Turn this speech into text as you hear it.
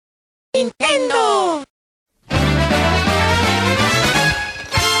Nintendo!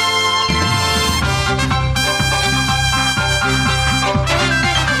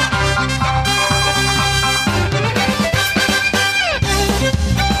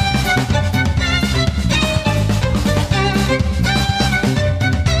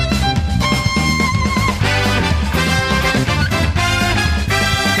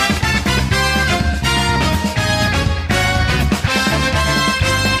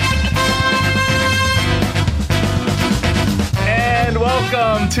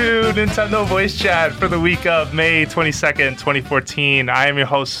 Welcome to Nintendo Voice Chat for the week of May 22nd, 2014. I am your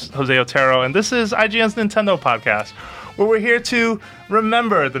host, Jose Otero, and this is IGN's Nintendo podcast, where we're here to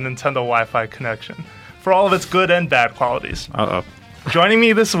remember the Nintendo Wi-Fi connection for all of its good and bad qualities. Joining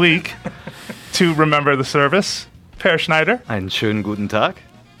me this week to remember the service, Per Schneider. Einen schönen guten Tag.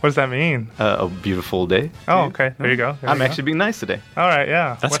 What does that mean? A beautiful day. Oh, okay. There you go. I'm actually being nice today. All right,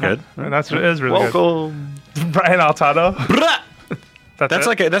 yeah. That's good. That is really Welcome. good. Brian Altado. That's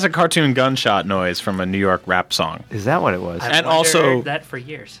a cartoon gunshot noise from a New York rap song. Is that what it was? And also that for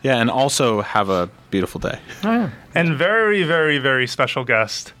years. Yeah, and also have a beautiful day. Oh, yeah. And very, very, very special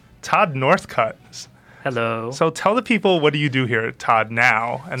guest, Todd Northcutt. Hello. So tell the people, what do you do here, Todd,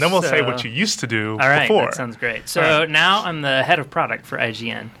 now? And then we'll say what you used to do all right, before. That sounds great. So now I'm the head of product for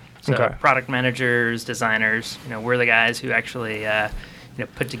IGN. So Okay. Product managers, designers, we're the guys who actually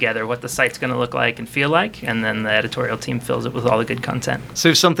put together what the site's going to look like and feel like, and then the editorial team fills it with all the good content. So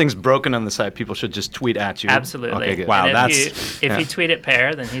if something's broken on the site, people should just tweet at you. Absolutely. Okay, good. Wow, and if you tweet at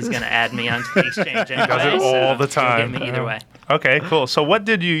Per, then he's going to add me onto the exchange anyway. Does it all the time. Get me either way. Okay, cool. So what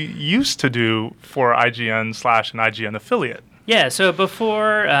did you used to do for IGN/an IGN affiliate? Yeah, so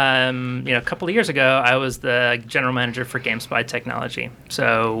before, a couple of years ago, I was the general manager for GameSpy Technology.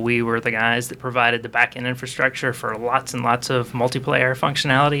 So we were the guys that provided the back-end infrastructure for lots and lots of multiplayer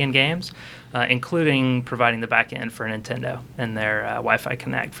functionality in games, including providing the back-end for Nintendo and their Wi-Fi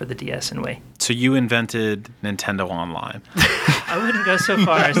Connect for the DS and Wii. So you invented Nintendo Online. I wouldn't go so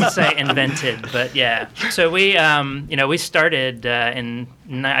far as to say invented, but yeah. So we started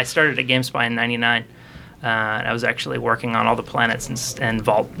I started at GameSpy in '99. And I was actually working on all the planets and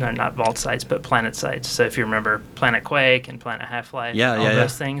not vault sites, but planet sites. So if you remember Planet Quake and Planet Half-Life, all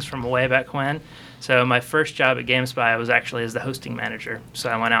those things from way back when. So my first job at GameSpy was actually as the hosting manager.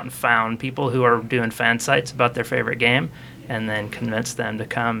 So I went out and found people who are doing fan sites about their favorite game, and then convinced them to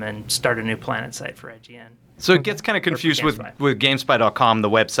come and start a new planet site for IGN. So it gets kind of confused with GameSpy.com, the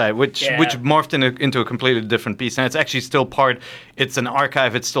website, which morphed into a completely different beast. And it's actually still it's an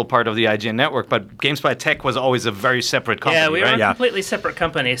archive, it's still part of the IGN network, but GameSpy Tech was always a very separate company, Yeah, we were right? a completely separate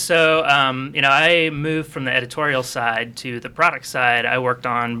company. So, I moved from the editorial side to the product side. I worked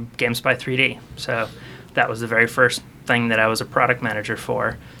on GameSpy 3D. So that was the very first thing that I was a product manager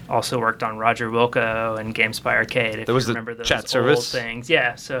for. Also worked on Roger Wilco and GameSpy Arcade, if you remember those chat old service things.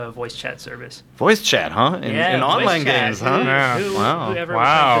 Yeah, so voice chat service. Voice chat, huh? In online chat. games, huh? Yeah. Whoever would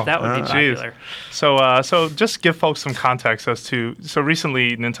think that would be popular. So just give folks some context as to, so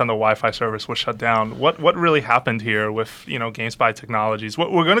recently Nintendo Wi-Fi service was shut down. What really happened here with, GameSpy Technologies?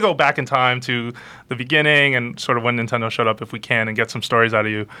 We're going to go back in time to the beginning and sort of when Nintendo showed up if we can and get some stories out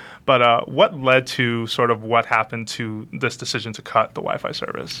of you. But what led to sort of what happened to this decision to cut the Wi-Fi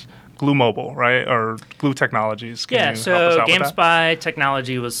service? Glue Mobile, right? Or Glue Technologies. So GameSpy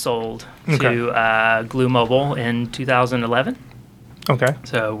Technology was sold to Glue Mobile in 2011. Okay.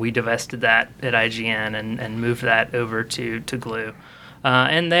 So we divested that at IGN and moved that over to Glue.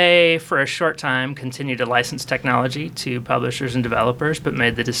 And they, for a short time, continued to license technology to publishers and developers, but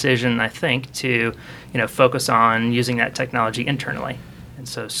made the decision, I think, to focus on using that technology internally. And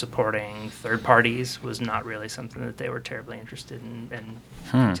so supporting third parties was not really something that they were terribly interested in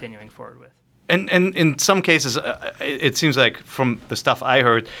continuing forward with. And in some cases, it seems like from the stuff I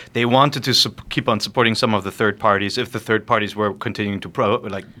heard, they wanted to keep on supporting some of the third parties if the third parties were continuing to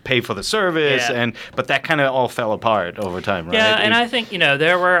pay for the service, but that kind of all fell apart over time, right? Yeah, and I think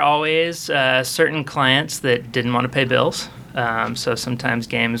there were always certain clients that didn't want to pay bills, so sometimes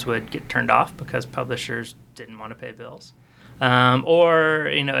games would get turned off because publishers didn't want to pay bills. Or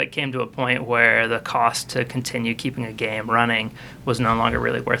it came to a point where the cost to continue keeping a game running was no longer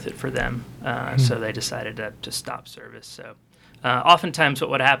really worth it for them. So they decided to stop service. So oftentimes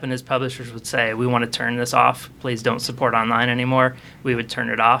what would happen is publishers would say, we want to turn this off. Please don't support online anymore. We would turn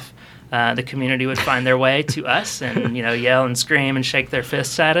it off. the community would find their way to us and yell and scream and shake their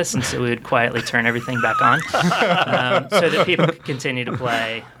fists at us, and so we would quietly turn everything back on so that people could continue to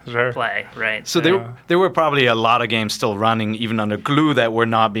play. Right. So there were probably a lot of games still running even under Glue that were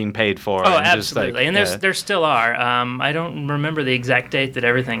not being paid for. Oh, absolutely. And there still are. I don't remember the exact date that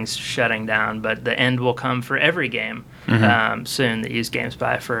everything's shutting down, but the end will come for every game soon that use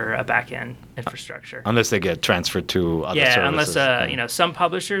GameSpy for a back-end infrastructure. Unless they get transferred to other services. Unless some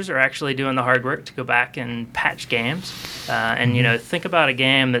publishers are actually doing the hard work to go back and patch games. And think about a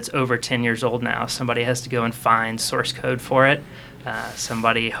game that's over 10 years old now. Somebody has to go and find source code for it.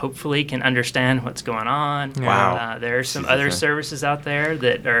 Somebody hopefully can understand what's going on. Wow. There are some other services out there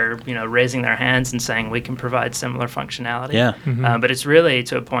that are, raising their hands and saying we can provide similar functionality. Yeah. But it's really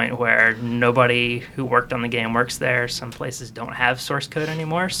to a point where nobody who worked on the game works there. Some places don't have source code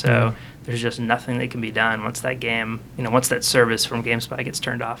anymore, so there's just nothing that can be done once that game, once that service from GameSpy gets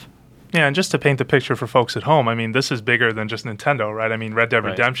turned off. Yeah, and just to paint the picture for folks at home, I mean, this is bigger than just Nintendo, right? I mean, Red Dead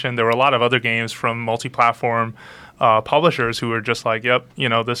Redemption, there were a lot of other games from multi-platform publishers who were just like, yep,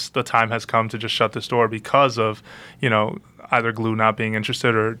 the time has come to just shut this door because of, either Glue not being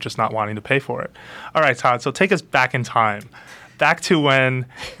interested or just not wanting to pay for it. All right, Todd, so take us back in time. Back to when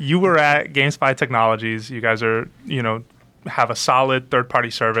you were at GameSpy Technologies. You guys are, have a solid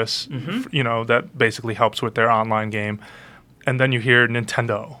third-party service, that basically helps with their online game. And then you hear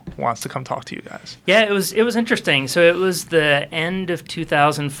Nintendo wants to come talk to you guys. Yeah, it was interesting. So it was the end of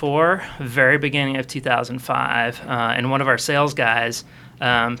 2004, very beginning of 2005, and one of our sales guys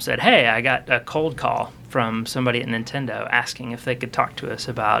said, "Hey, I got a cold call from somebody at Nintendo asking if they could talk to us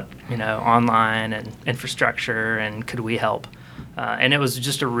about online and infrastructure and could we help." And it was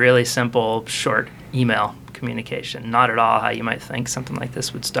just a really simple, short email communication. Not at all how you might think something like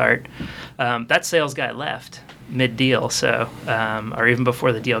this would start. That sales guy left mid-deal, so or even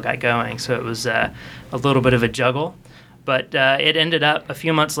before the deal got going. So it was a little bit of a juggle. But it ended up a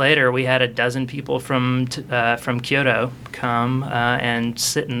few months later, we had a dozen people from Kyoto come and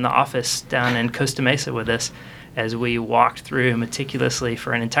sit in the office down in Costa Mesa with us as we walked through meticulously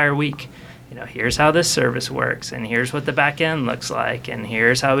for an entire week. Here's how this service works, and here's what the back end looks like, and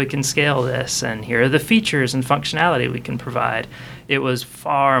here's how we can scale this, and here are the features and functionality we can provide. It was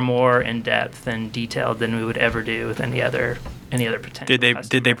far more in-depth and detailed than we would ever do with any other potential customer.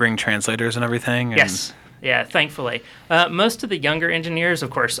 Did they bring translators and everything? Yes. Yeah, thankfully. Most of the younger engineers, of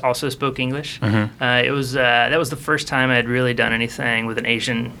course, also spoke English. That was the first time I had really done anything with an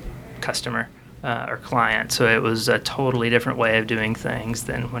Asian customer. Or client, so it was a totally different way of doing things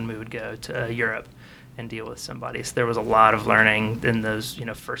than when we would go to Europe and deal with somebody. So there was a lot of learning in those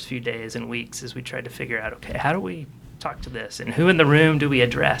first few days and weeks as we tried to figure out, okay, how do we talk to this, and who in the room do we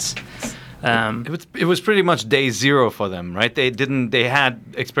address? It was pretty much day zero for them, right? They had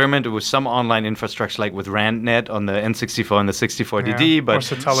experimented with some online infrastructure, like with RandNet on the N64 and the 64DD, but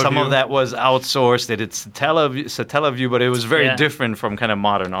some of that was outsourced. They did Satellaview, but it was very different from kind of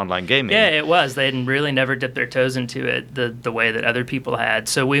modern online gaming. Yeah, it was. They had really never dipped their toes into it the way that other people had.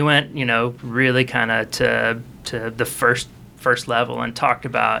 So we went, really kind of to the first level and talked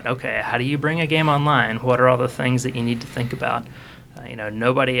about, okay, how do you bring a game online? What are all the things that you need to think about?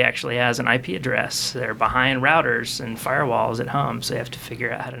 Nobody actually has an IP address. They're behind routers and firewalls at home, so you have to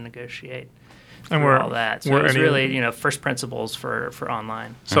figure out how to negotiate all that. So it was really, first principles for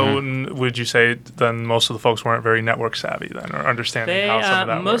online. So would you say then most of the folks weren't very network savvy then, or understanding how some of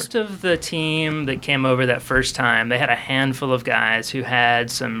that most worked? of the team that came over that first time, they had a handful of guys who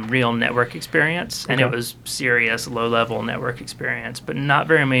had some real network experience, and it was serious low-level network experience, but not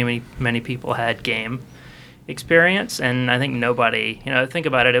very many people had game experience, and I think nobody, think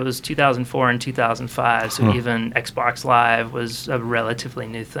about it, it was 2004 and 2005, so even Xbox Live was a relatively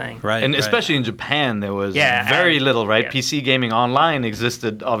new thing. Right. And especially in Japan, there was very little, right? Yeah. PC gaming online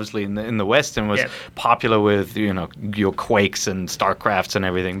existed, obviously, in the West, and was popular with, your Quakes and StarCrafts and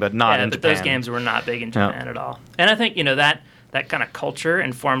everything, but not in Japan. But those games were not big in Japan at all. And I think, that kind of culture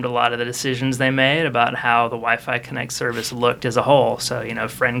informed a lot of the decisions they made about how the Wi-Fi Connect service looked as a whole. So,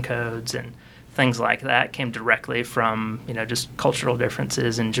 friend codes and things like that came directly from, just cultural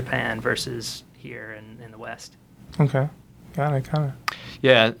differences in Japan versus here in the West. Okay. Got it.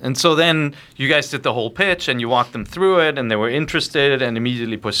 Yeah, and so then you guys did the whole pitch and you walked them through it and they were interested and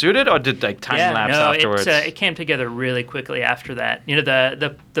immediately pursued it, or did time lapse afterwards? It came together really quickly after that.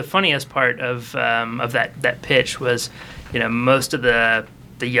 The funniest part of that pitch was, most of the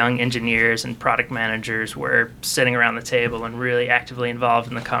young engineers and product managers were sitting around the table and really actively involved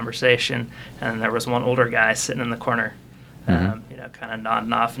in the conversation. And there was one older guy sitting in the corner Kind of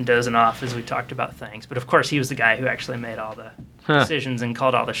nodding off and dozing off as we talked about things. But of course, he was the guy who actually made all the decisions and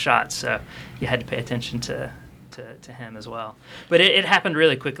called all the shots. So you had to pay attention to him as well. But it happened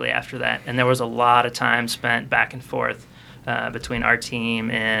really quickly after that, and there was a lot of time spent back and forth between our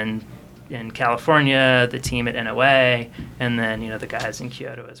team in California, the team at NOA, and then the guys in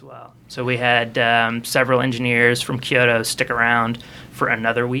Kyoto as well. So we had several engineers from Kyoto stick around for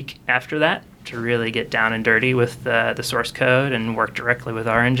another week after that to really get down and dirty with the source code and work directly with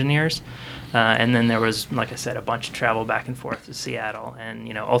our engineers. And then there was, like I said, a bunch of travel back and forth to Seattle.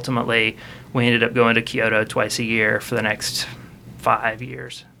 And, ultimately, we ended up going to Kyoto twice a year for the next 5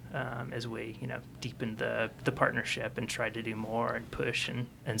 years as we, deepened the partnership and tried to do more and push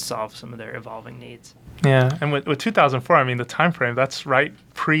and solve some of their evolving needs. Yeah, and with 2004, I mean, the time frame, that's right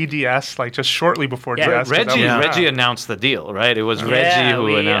pre-DS, like just shortly before DS. Reggie announced the deal, right? It was Reggie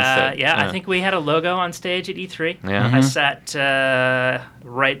who announced it. Yeah, I think we had a logo on stage at E3. Yeah. I sat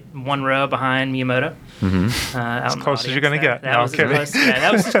right one row behind Miyamoto. As close as you're going to get. That was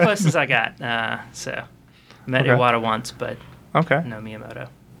as close as I got. So met Iwata once, but no Miyamoto.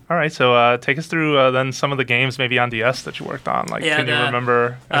 All right, so take us through then some of the games maybe on DS that you worked on. Can you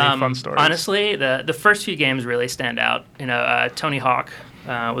remember any fun stories? Honestly, the first few games really stand out. Tony Hawk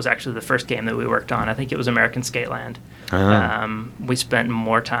was actually the first game that we worked on. I think it was American Skateland. We spent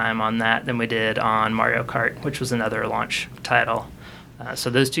more time on that than we did on Mario Kart, which was another launch title. So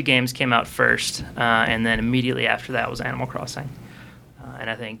those two games came out first, and then immediately after that was Animal Crossing. And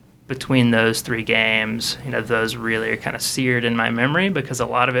I think between those three games, those really are kind of seared in my memory because a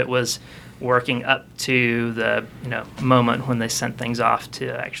lot of it was working up to the, moment when they sent things off to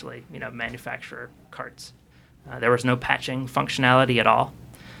actually, manufacture carts. There was no patching functionality at all.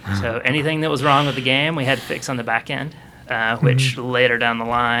 So anything that was wrong with the game, we had to fix on the back end, which later down the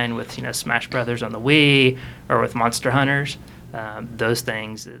line with, Smash Brothers on the Wii or with Monster Hunters, those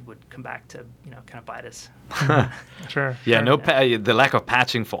things would come back to, kind of bite us. Sure. Yeah, the lack of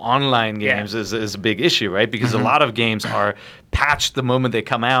patching for online games is a big issue, right? Because a lot of games are patched the moment they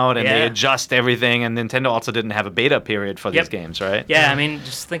come out and they adjust everything, and Nintendo also didn't have a beta period for these games, right? Yeah, I mean,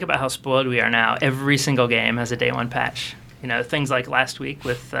 just think about how spoiled we are now. Every single game has a day one patch. Things like last week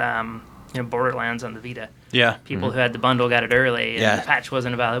with Borderlands on the Vita. Yeah. People who had the bundle got it early, and the patch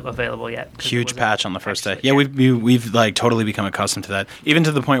wasn't available yet. Huge patch on the first day. Yeah, we've like totally become accustomed to that, even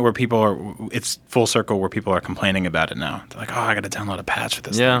to the point where it's full circle where people are complaining about it now. They're like, oh, I got to download a patch for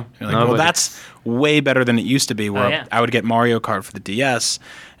this thing. You're like, well, that's way better than it used to be, where I would get Mario Kart for the DS,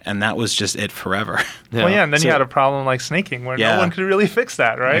 and that was just it forever. And then you had a problem like snaking where no one could really fix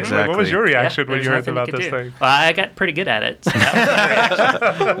that, right? Exactly. Like, what was your reaction when you heard about this thing? Well, I got pretty good at it. So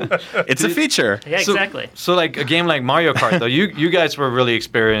that was it's a feature. Yeah, exactly. So like a game like Mario Kart, though, you guys were really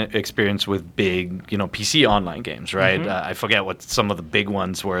experienced with big, PC online games, right? I forget what some of the big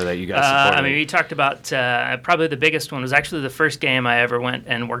ones were that you guys supported. I mean, we talked about probably the biggest one was actually the first game I ever went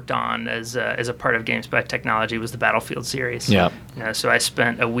and worked on as a part of GameSpy Technology was the Battlefield series. Yeah. So I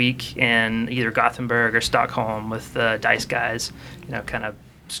spent a week in either Gothenburg or Stockholm with the DICE guys, kind of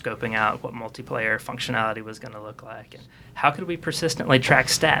scoping out what multiplayer functionality was going to look like and how could we persistently track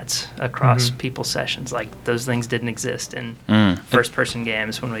stats across people's sessions. Like those things didn't exist in first-person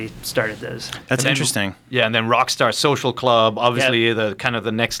games when we started those. That's interesting. Yeah, and then Rockstar Social Club, obviously the kind of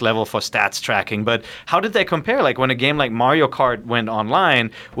the next level for stats tracking. But how did they compare? Like when a game like Mario Kart went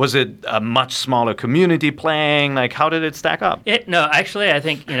online, was it a much smaller community playing? Like how did it stack up? No, actually, I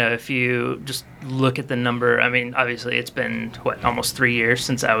think if you just look at the number, I mean, obviously it's been almost 3 years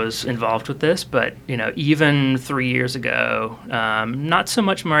since I was involved with this, but even 3 years ago, not so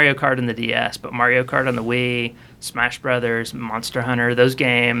much Mario Kart on the DS, but Mario Kart on the Wii, Smash Brothers, Monster Hunter, those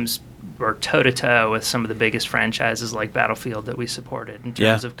games were toe-to-toe with some of the biggest franchises like Battlefield that we supported in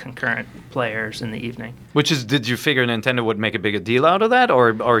terms of concurrent players in the evening. Did you figure Nintendo would make a bigger deal out of that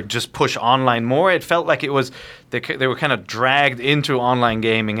or just push online more? It felt like it was they were kind of dragged into online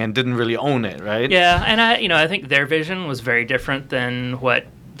gaming and didn't really own it, right? Yeah, and I think their vision was very different than what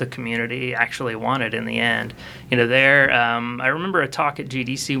the community actually wanted in the end. I remember a talk at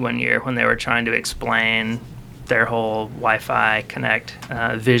GDC one year when they were trying to explain their whole Wi-Fi Connect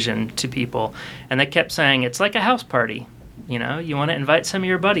vision to people, and they kept saying it's like a house party. You want to invite some of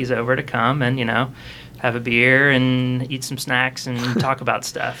your buddies over to come and have a beer and eat some snacks and talk about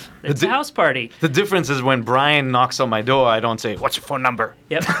stuff. It's a house party. The difference is when Brian knocks on my door, I don't say, "What's your phone number?"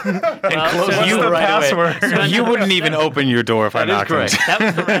 Yep. What's the password? So you wouldn't even open your door if I knocked on it. That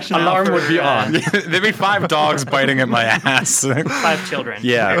was the rationale. Alarm would be on. There'd be 5 dogs biting at my ass. 5 children.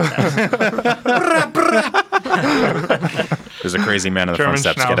 Yeah. There's a crazy man on the front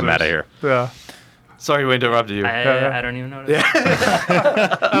steps. Get him out of here. Yeah. Sorry to interrupt you. I don't even know what it is.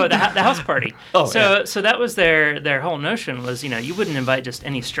 Oh, the house party. Oh, so that was their whole notion was, you wouldn't invite just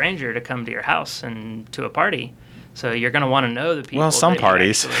any stranger to come to your house and to a party. So you're going to want to know the people. Well, some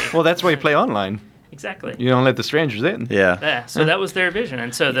parties. Well, that's why you play online. Exactly. You don't let the strangers in. Yeah. So that was their vision.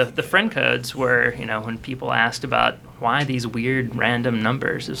 And so the friend codes were, when people asked about why these weird random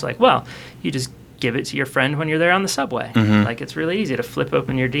numbers, it's like, well, you just give it to your friend when you're there on the subway. Mm-hmm. Like, it's really easy to flip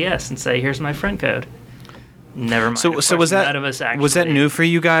open your DS and say, here's my friend code. Never mind. So was that none of us actually, was that new for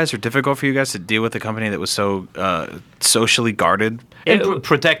you guys or difficult for you guys to deal with a company that was so socially guarded and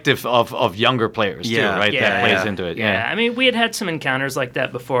protective of younger players too, right? That plays into it. Yeah, I mean, we had some encounters like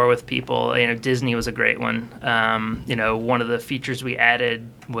that before with people. Disney was a great one. One of the features we added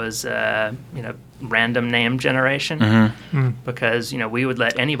was random name generation because we would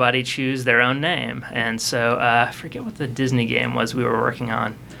let anybody choose their own name, and so I forget what the Disney game was we were working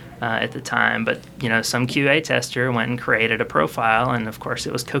on at the time, but some QA tester went and created a profile, and of course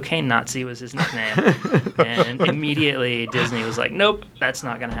it was Cocaine Nazi was his nickname, and immediately Disney was like, nope, that's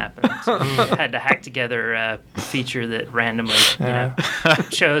not going to happen. So we had to hack together a feature that randomly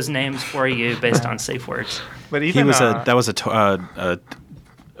chose names for you based on safe words. But even that was a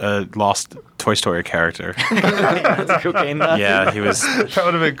lost Toy Story character. Cocaine Nazi. Yeah, he was. That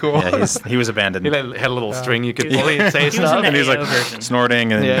would have been cool. Yeah, he was abandoned. He had a little string you could pull and say stuff, and he was like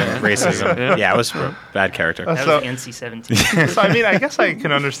snorting and racism. Yeah, it was a bad character. That was the NC-17. So I mean, I guess I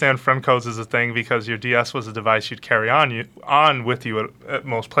can understand friend codes as a thing because your DS was a device you'd carry on with you at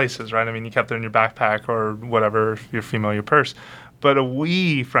most places, right? I mean, you kept it in your backpack or whatever, your female, your purse. But a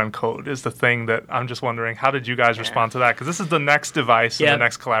Wii friend code is the thing that I'm just wondering, how did you guys respond to that? Because this is the next device and the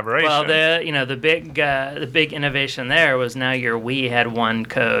next collaboration. Well, the big innovation there was now your Wii had one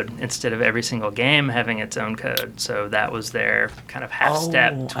code instead of every single game having its own code. So that was their kind of half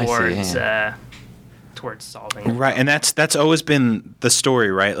step towards towards solving. Right, and that's always been the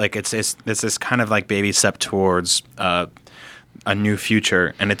story, right? Like it's this kind of like baby step towards a new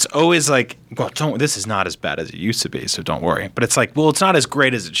future, and it's always like, well, this is not as bad as it used to be, so don't worry. But it's like, well, it's not as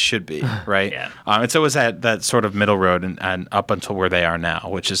great as it should be, right? It's always that sort of middle road and up until where they are now,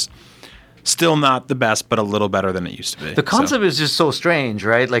 which is still not the best, but a little better than it used to be. The concept is just so strange,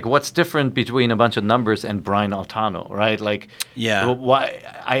 right? Like, what's different between a bunch of numbers and Brian Altano, right? Like, why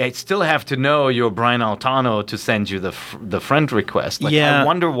I still have to know you're Brian Altano to send you the friend request. Like, I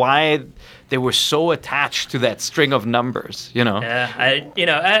wonder why they were so attached to that string of numbers, Yeah,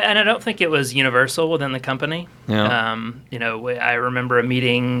 I don't think it was universal within the company. Yeah. I remember a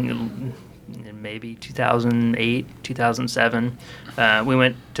meeting in maybe 2008, 2007. We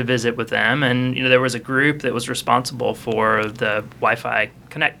went to visit with them, and there was a group that was responsible for the Wi-Fi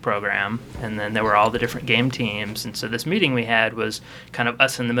Connect program, and then there were all the different game teams. And so this meeting we had was kind of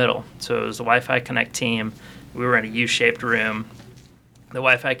us in the middle. So it was the Wi-Fi Connect team. We were in a U-shaped room. The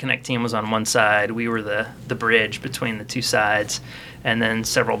Wi-Fi Connect team was on one side. We were the bridge between the two sides, and then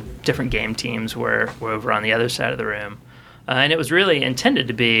several different game teams were over on the other side of the room. And it was really intended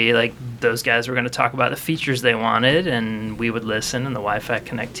to be like those guys were going to talk about the features they wanted, and we would listen, and the Wi-Fi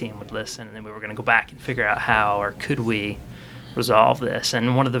Connect team would listen, and then we were going to go back and figure out how or could we resolve this.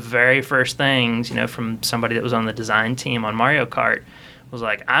 And one of the very first things, from somebody that was on the design team on Mario Kart was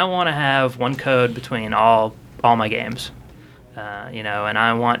like, I want to have one code between all my games. And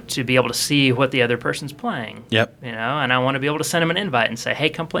I want to be able to see what the other person's playing. Yep. And I want to be able to send them an invite and say, hey,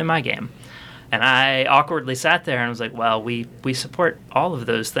 come play my game. And I awkwardly sat there and was like, well, we support all of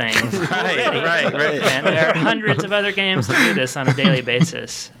those things. Right. And there are hundreds of other games that do this on a daily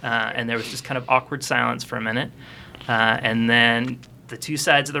basis. And there was just kind of awkward silence for a minute. And then the two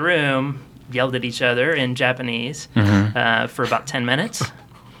sides of the room yelled at each other in Japanese for about 10 minutes.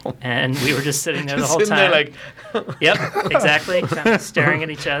 And we were just sitting there the whole time. There like yep, exactly. Kind of staring at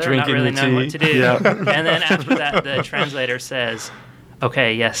each other, drinking not really knowing what to do. Yeah. And then after that, the translator says,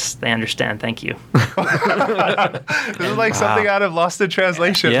 okay, yes, they understand. Thank you. This is like something out of Lost in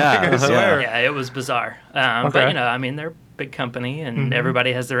Translation. Yeah, I swear. Yeah, it was bizarre. But, they're a big company, and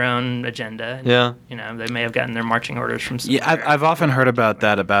everybody has their own agenda. And, they may have gotten their marching orders from somewhere. Yeah, I've often heard about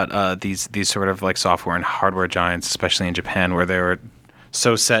that, about these sort of like software and hardware giants, especially in Japan, where they were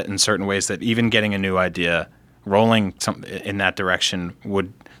so set in certain ways that even getting a new idea, rolling in that direction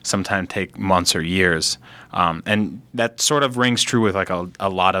would sometimes take months or years. And that sort of rings true with like a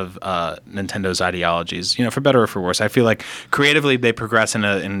lot of Nintendo's ideologies, for better or for worse. I feel like creatively they progress in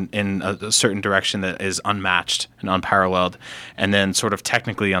a certain direction that is unmatched and unparalleled. And then sort of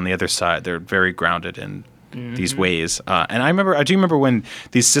technically on the other side, they're very grounded in these ways. And I do remember when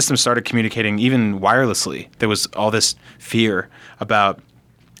these systems started communicating even wirelessly, there was all this fear about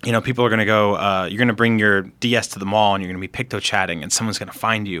people are going to go, you're going to bring your DS to the mall and you're going to be picto-chatting and someone's going to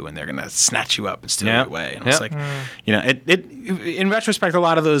find you and they're going to snatch you up and steal you away. And it's like, in retrospect, a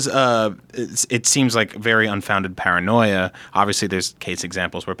lot of those, it seems like very unfounded paranoia. Obviously, there's case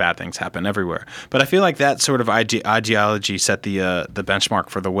examples where bad things happen everywhere. But I feel like that sort of ideology set the benchmark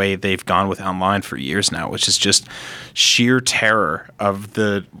for the way they've gone with online for years now, which is just sheer terror of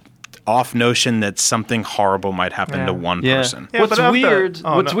the off notion that something horrible might happen to one person. Yeah,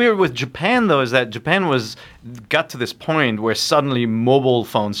 what's weird with Japan though is that Japan got to this point where suddenly mobile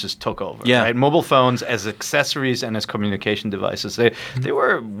phones just took over. Yeah. Right? Mobile phones as accessories and as communication devices. They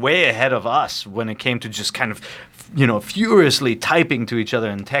were way ahead of us when it came to just kind of furiously typing to each other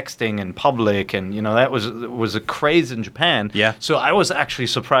and texting in public, and that was a craze in Japan. Yeah. So I was actually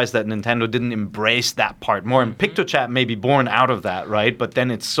surprised that Nintendo didn't embrace that part more. And PictoChat may be born out of that, right? But then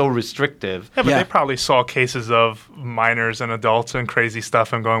it's so restrictive. Yeah, but they probably saw cases of minors and adults and crazy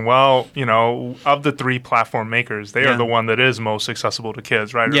stuff and going, well, of the 3 platform makers, they are the one that is most accessible to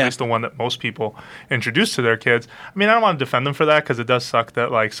kids, right? Or at least the one that most people introduce to their kids. I mean, I don't want to defend them for that because it does suck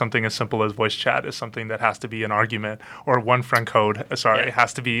that like something as simple as voice chat is something that has to be an argument, or one friend code. It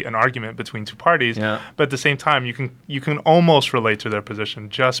has to be an argument between 2 parties. Yeah. But at the same time, you can almost relate to their position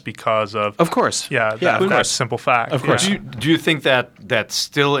just because of course. That simple fact. Of course. Do you think that that's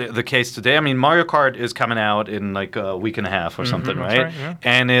still the case today? I mean, Mario Kart is coming out in like a week and a half or something, right? Right, yeah.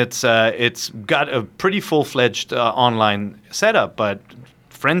 And it's got a pretty full-fledged online setup, but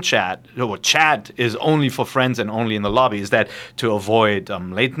friend chat or chat is only for friends and only in the lobby. Is that to avoid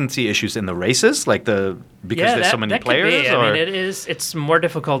latency issues in the races, because there's so many players? I mean, it's more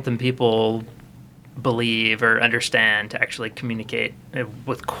difficult than people believe or understand to actually communicate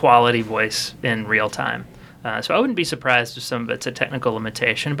with quality voice in real time. So I wouldn't be surprised if some of it's a technical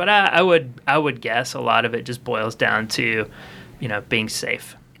limitation, but I would guess a lot of it just boils down to, being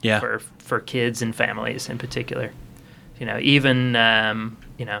safe for kids and families in particular. Even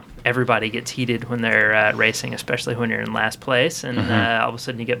everybody gets heated when they're racing, especially when you're in last place, and all of a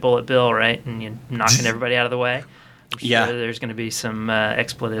sudden you get Bullet Bill, right, and you're knocking everybody out of the way. I'm sure there's going to be some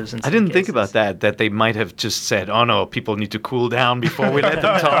expletives. I didn't think about that they might have just said, oh no, people need to cool down before we let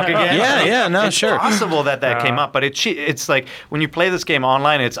them talk again. It's sure. It's possible that came up, but it's like when you play this game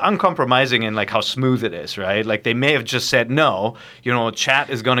online, it's uncompromising in like how smooth it is, right? Like they may have just said, no, chat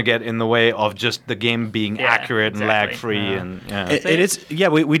is going to get in the way of just the game being accurate and lag-free. And it is,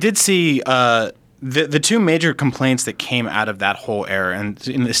 we did see... The 2 major complaints that came out of that whole era, and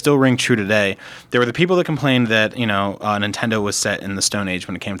they still ring true today, there were the people that complained that, Nintendo was set in the Stone Age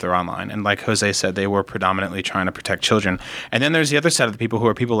when it came to their online. And like Jose said, they were predominantly trying to protect children. And then there's the other side of the people who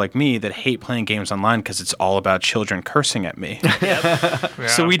are people like me that hate playing games online because it's all about children cursing at me.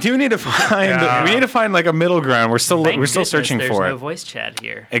 So we do need to find like a middle ground. We're still searching for it. There's no voice chat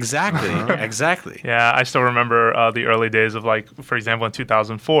here. Exactly. Yeah, I still remember the early days of like, for example, in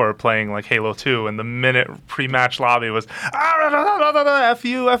 2004, playing like Halo 2. And the minute pre-match lobby was F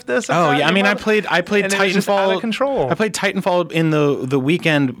you, F this. Oh yeah, I mean, I played Titanfall. Out of control. I played Titanfall in the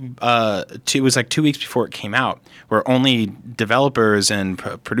weekend. It was like 2 weeks before it came out, where only developers and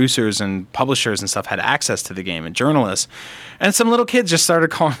producers and publishers and stuff had access to the game, and journalists. And some little kids just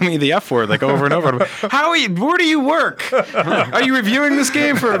started calling me the F word like over and over. Where do you work? Are you reviewing this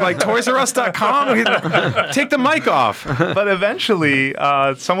game for like ToysRUs.com? Take the mic off. But eventually,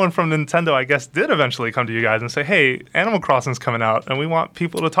 someone from Nintendo, I guess, did eventually come to you guys and say, hey, Animal Crossing's coming out, and we want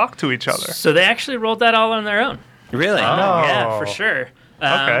people to talk to each other. So they actually rolled that all on their own. Really? Oh, yeah, for sure.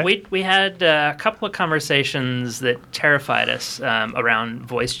 Okay. We had a couple of conversations that terrified us around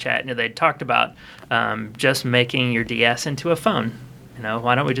voice chat. They'd talked about just making your DS into a phone.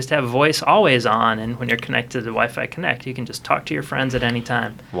 Why don't we just have voice always on, and when you're connected to Wi-Fi Connect, you can just talk to your friends at any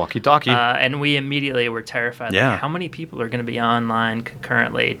time. Walkie-talkie. And we immediately were terrified. Yeah. Like, how many people are going to be online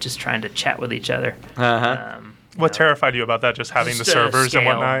concurrently just trying to chat with each other? What terrified you about that? Just having the servers scale,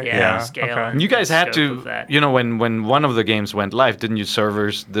 and whatnot? Scale. Okay. You guys had to, when one of the games went live, didn't the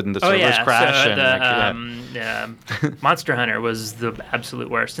servers crash? So Monster Hunter was the absolute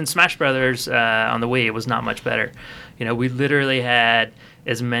worst. And Smash Brothers on the Wii was not much better. We literally had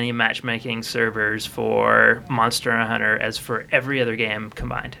as many matchmaking servers for Monster Hunter as for every other game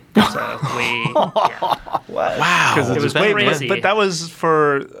combined. So Wow. It was crazy. But that was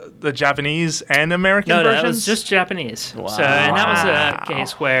for the Japanese and American versions? No, that was just Japanese. Wow. So, and that was a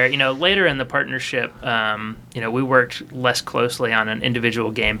case where, later in the partnership, we worked less closely on an individual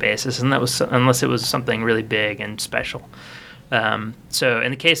game basis, and that was unless it was something really big and special. So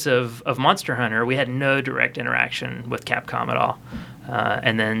in the case of Monster Hunter, we had no direct interaction with Capcom at all.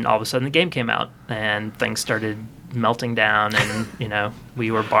 And then all of a sudden the game came out and things started melting down, and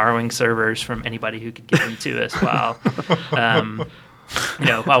we were borrowing servers from anybody who could give them to us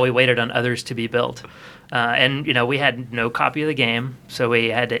while we waited on others to be built. And we had no copy of the game, so we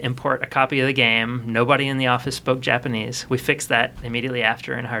had to import a copy of the game. Nobody in the office spoke Japanese. We fixed that immediately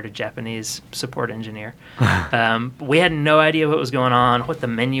after and hired a Japanese support engineer. We had no idea what was going on, what the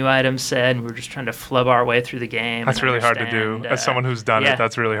menu items said, and we were just trying to flub our way through the game. That's really hard to do. As someone who's done it,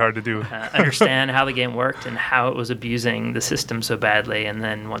 that's really hard to do. Understand how the game worked and how it was abusing the system so badly. And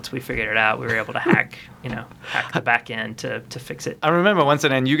then once we figured it out, we were able to hack the back end to fix it. I remember once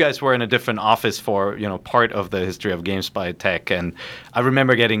and you guys were in a different office for, part of the history of GameSpy Tech, and I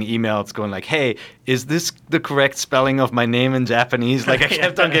remember getting emails going like, "Hey, is this the correct spelling of my name in Japanese?" Like I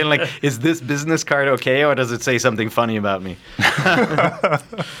kept on getting like, "Is this business card okay, or does it say something funny about me?"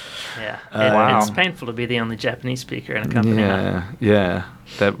 It's painful to be the only Japanese speaker in a company. Yeah.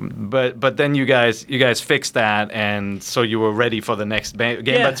 But then you guys fixed that, and so you were ready for the next game.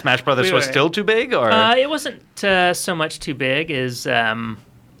 But Smash Brothers was still too big, or it wasn't so much too big as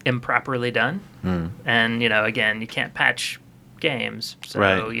improperly done. And again, you can't patch games,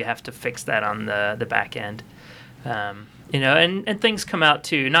 so you have to fix that on the back end. And things come out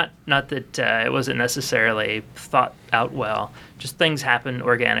too. Not that it wasn't necessarily thought out well. Just things happen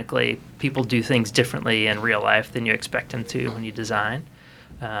organically. People do things differently in real life than you expect them to when you design,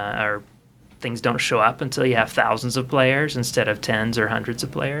 or things don't show up until you have thousands of players instead of tens or hundreds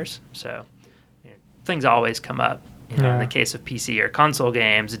of players. So things always come up. In the case of PC or console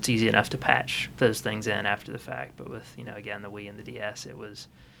games, it's easy enough to patch those things in after the fact. But with again, the Wii and the DS, it was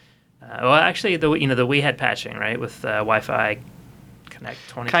actually the Wii had patching, right, with Wi-Fi Connect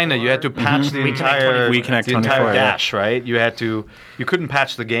 24. Kind of, you had to patch the entire Wii Connect 24, dash, right? You couldn't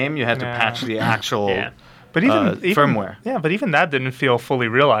patch the game, you had to patch the actual But even firmware. Yeah, but even that didn't feel fully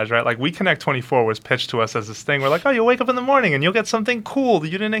realized, right? Like Wii Connect 24 was pitched to us as this thing. We're like, oh, you'll wake up in the morning and you'll get something cool that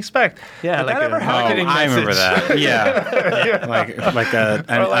you didn't expect. Yeah, like that ever happened. I remember that. Yeah. like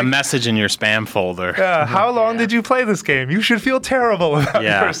a message in your spam folder. Yeah. How long did you play this game? You should feel terrible about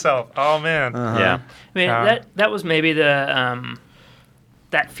yourself. Oh man. Yeah. I mean, that was maybe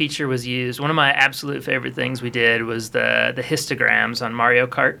that feature was used. One of my absolute favorite things we did was the histograms on Mario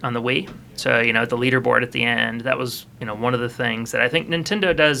Kart on the Wii. So, the leaderboard at the end, that was, one of the things that I think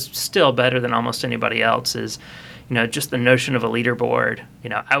Nintendo does still better than almost anybody else is, just the notion of a leaderboard.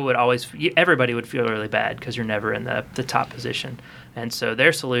 Everybody would feel really bad because you're never in the top position. And so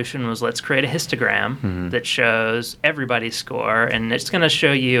their solution was, let's create a histogram that shows everybody's score, and it's going to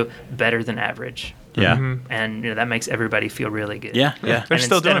show you better than average. Yeah, and that makes everybody feel really good. Yeah. They're And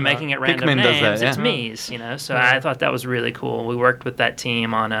still instead doing of making that. it random Pikmin does names, that, it's Mii's. So I thought that was really cool. We worked with that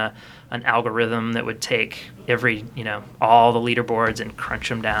team on an algorithm that would take every all the leaderboards and crunch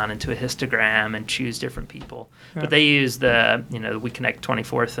them down into a histogram and choose different people. But they used the Wii Connect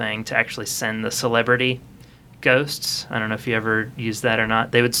 24 thing to actually send the celebrity ghosts. I don't know if you ever used that or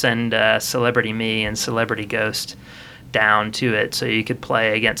not. They would send Celebrity Me and Celebrity Ghost down to it, so you could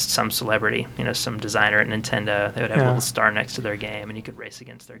play against some celebrity, some designer at Nintendo. They would have a little star next to their game, and you could race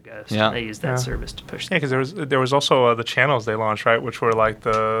against their ghost. Yeah. And they used that service to push. Yeah, because there was also the channels they launched, right, which were like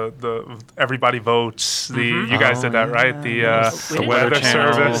the everybody votes. You guys did that, right? The weather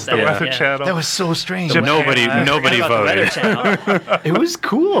service, the weather channel. That was so strange. Nobody voted. It was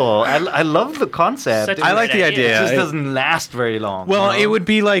cool. I love the concept. I like the idea. It just doesn't last very long. Well, it would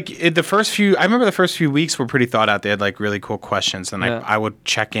be like the first few. I remember the first few weeks were pretty thought out. They had like really cool questions, and I would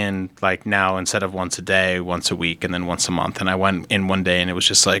check in like now instead of once a day, once a week, and then once a month. And I went in one day, and it was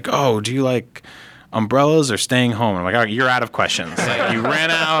just like, oh, do you like umbrellas or staying home? I'm like, oh, you're out of questions. Like, you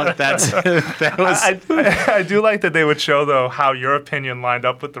ran out. That was. I do like that they would show though how your opinion lined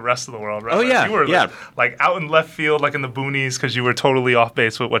up with the rest of the world. Right? Oh yeah, you were like out in left field, like in the boonies, because you were totally off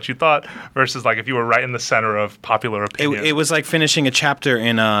base with what you thought, versus like if you were right in the center of popular opinion. It was like finishing a chapter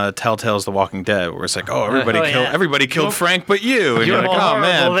in Telltale's The Walking Dead, where it's like, oh, everybody killed Frank, but you. And you're like, more oh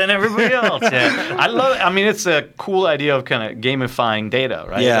man, than everybody else. I mean, it's a cool idea of kind of gamifying data,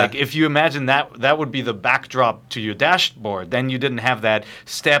 right? Yeah. Like if you imagine that would be the backdrop to your dashboard, then you didn't have that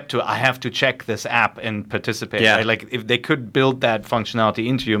step to I have to check this app and participate. Yeah. Right? Like if they could build that functionality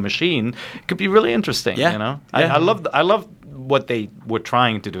into your machine, it could be really interesting. Yeah. I love what they were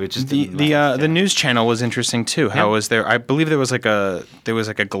trying to do. It just the news channel was interesting too. How was there? I believe there was like a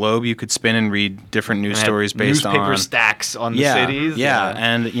globe you could spin and read different news stories based on newspaper stacks on the cities. Yeah,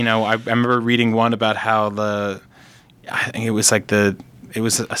 and I remember reading one about how I think it was like it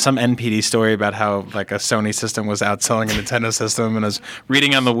was some NPD story about how like a Sony system was outselling a Nintendo system, and I was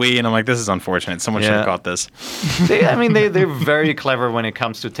reading on the Wii, and I'm like, this is unfortunate. Someone should have caught this. They're very clever when it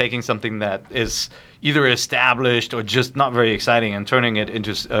comes to taking something that is either established or just not very exciting and turning it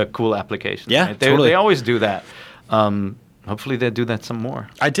into a cool application. Yeah, right? totally. They always do that. Hopefully they do that some more.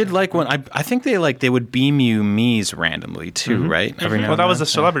 I did like when I think they would beam you Mii's randomly too, right? Every now Well, and that was then.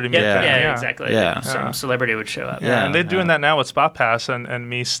 the celebrity Mii. Yeah, exactly. Yeah. Some celebrity would show up. Yeah, and they're doing that now with Spot Pass and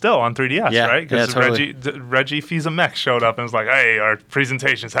Mii still on 3DS, Yeah, right? Because yeah, totally. Reggie Fils-Aimé showed up and was like, "Hey, our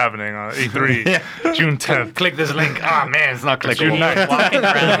presentation's happening on E3, June 10th. Click this link. Oh man, it's not clickable. June 9th." Walking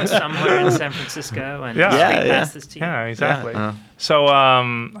around somewhere in San Francisco and Yeah. speak Yeah, past this to you. Yeah, exactly. Yeah. So,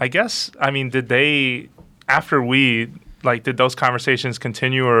 I guess, did they, after Wii, like, did those conversations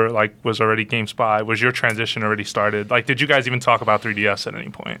continue, or like was already GameSpy? Was your transition already started? Like, did you guys even talk about 3DS at any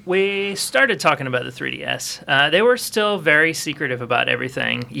point? We started talking about the 3DS. They were still very secretive about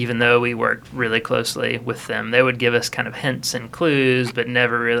everything, even though we worked really closely with them. They would give us kind of hints and clues, but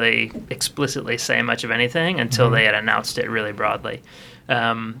never really explicitly say much of anything until they had announced it really broadly.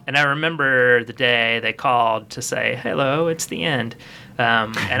 And I remember the day they called to say, "Hello, it's the end."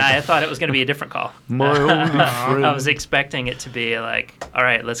 And I thought it was going to be a different call. My only friend. I was expecting it to be like, all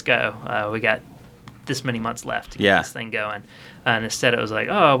right, let's go. We got this many months left to get Yeah. this thing going. And instead it was like,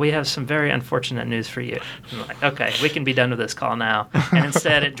 oh, we have some very unfortunate news for you. I'm like, okay, we can be done with this call now. And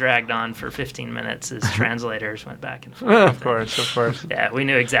instead it dragged on for 15 minutes as translators went back and forth. Of course. Yeah, we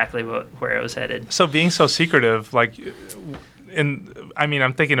knew exactly where it was headed. So being so secretive, like,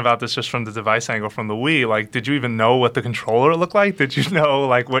 I'm thinking about this just from the device angle from the Wii. Like, did you even know what the controller looked like? Did you know,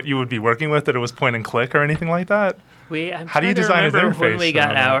 like, what you would be working with, that it was point and click or anything like that? How do you design his when interface? we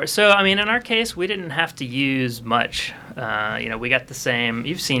got ours? So, in our case, we didn't have to use much. We got the same.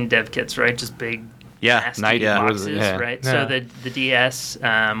 You've seen dev kits, right? Just big, nasty boxes, right? Yeah. So the DS,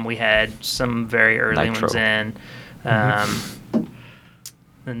 we had some very early Nitro. ones in.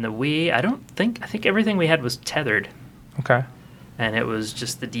 And the Wii, I think everything we had was tethered. Okay. And it was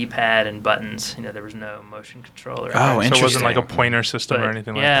just the D-pad and buttons. There was no motion control. Or Oh, anything. So it wasn't like a Interesting. pointer system or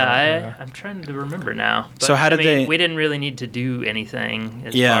anything like that. I'm trying to remember now. But, So how did they- We didn't really need to do anything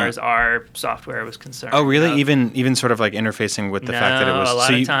as Yeah. far as our software was concerned. Oh, really? Even sort of like interfacing with the fact that it was a lot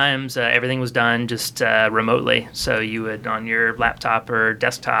so of times everything was done just remotely. So you would, on your laptop or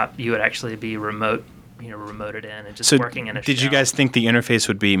desktop, you would actually be remoted in and just So working in a did you shell. guys think the interface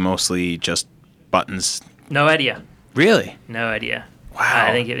would be mostly just buttons? No idea. Really? No idea. Wow.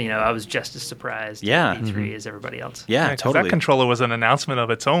 I think I was just as surprised Yeah. at E3 as everybody else. Yeah, 'Cause totally. that controller was an announcement of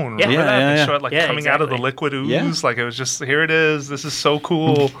its own. Yeah. Remember Yeah, that? yeah, They yeah. showed, like, Yeah, coming out of the exactly. liquid ooze. Yeah. Like, it was just, here it is. This is so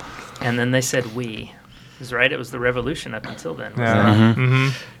cool. And then they said Wii. Is right. It was the Revolution up until then. wasn't Yeah. it? Mm-hmm.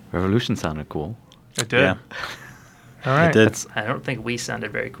 Revolution sounded cool. It did. Yeah. All right. It did. I don't think Wii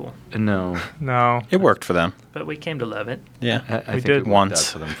sounded very cool, No, No. It worked for them. but we came to love it. Yeah. I We think did it worked once.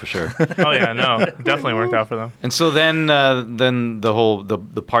 out for them for sure. Oh, yeah, no. It definitely worked out for them. And so then the whole the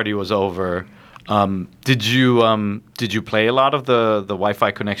party was over. Did you play a lot of the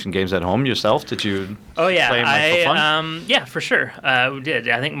Wi-Fi connection games at home yourself? Did you? Oh yeah, play 'em, like, for fun? yeah, for sure. We did.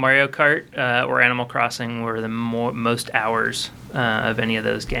 I think Mario Kart or Animal Crossing were the most hours of any of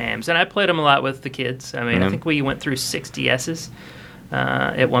those games, and I played them a lot with the kids. I think we went through 6 DSs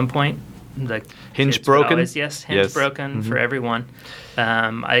at one point. The Hinge kids would broken? always- yes, hinge Yes. broken for everyone.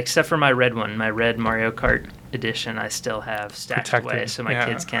 Except for my red one, my red Mario Kart edition, I still have stashed Protected, away, so my yeah.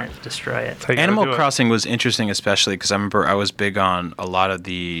 kids can't destroy it. That's how you gotta Animal do it. Crossing was interesting, especially because I remember I was big on a lot of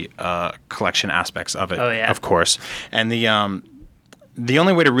the collection aspects of it. Oh, yeah. Of course. And the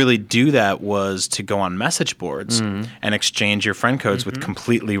only way to really do that was to go on message boards and exchange your friend codes with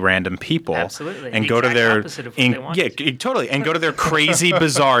completely random people. Absolutely. And The go to exact their opposite of what they wanted. totally. And go to their crazy,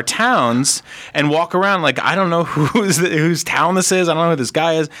 bizarre towns and walk around like, I don't know whose town this is. I don't know who this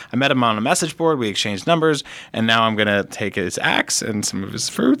guy is. I met him on a message board. We exchanged numbers. And now I'm going to take his axe and some of his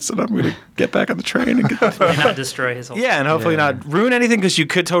fruits and I'm going to get back on the train and get And not destroy his whole yeah, and hopefully not ruin anything because you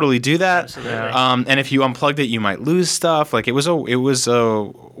could totally do that. Absolutely. And if you unplugged it, you might lose stuff. Like it was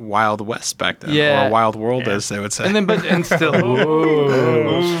a Wild West back then, Yeah. or a Wild World, Yeah. as they would say. And still,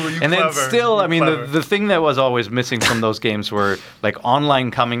 and then clever. still, I You mean, clever. the thing that was always missing from those games were like online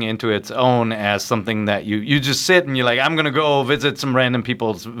coming into its own as something that you just sit and you're like, I'm gonna go visit some random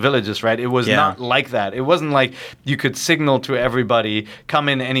people's villages, right? It was Yeah. not like that. It wasn't like you could signal to everybody, come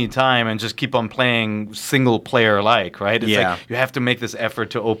in any time and just keep on playing single player like, right? It's Yeah. like you have to make this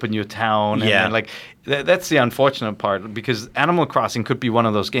effort to open your town, and Yeah. then, like that's the unfortunate part because Animal Crossing could be one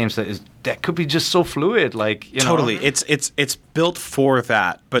of those games that could be just so fluid, like Totally. know? It's built for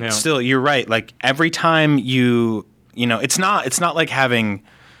that. But Yeah. still, you're right. Like every time you it's not like having.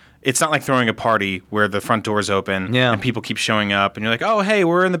 It's not like throwing a party where the front door's open and people keep showing up and you're like, oh, hey,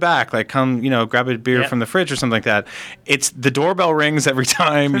 we're in the back. Like, come, grab a beer from the fridge or something like that. It's the doorbell rings every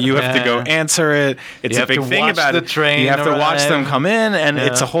time. You have to go answer it. It's a big thing about it. You have to watch them come in, and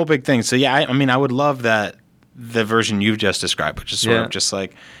it's a whole big thing. So, yeah, I would love that. The version you've just described, which is sort of just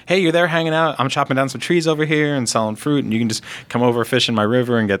like, hey, you're there hanging out. I'm chopping down some trees over here and selling fruit, and you can just come over, fish in my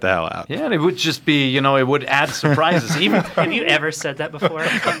river, and get the hell out. Yeah, and it would just be, it would add surprises. Even have you ever said that before?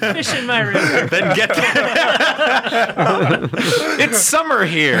 Fish in my river. Then get there. It's summer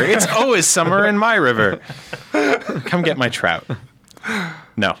here. It's always summer in my river. Come get my trout.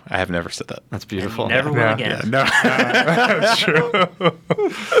 No, I have never said that. That's beautiful. Never will again. No, that's true.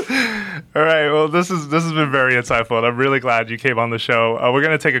 All right. Well, this has been very insightful, and I'm really glad you came on the show. We're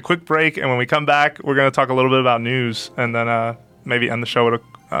going to take a quick break, and when we come back, we're going to talk a little bit about news, and then maybe end the show with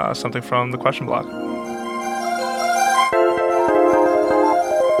something from the question block.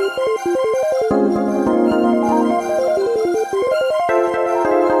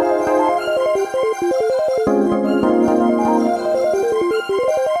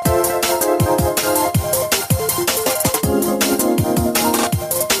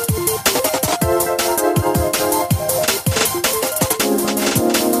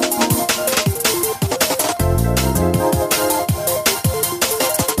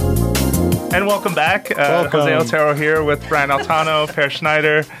 And welcome back. Jose Otero here with Brian Altano, Per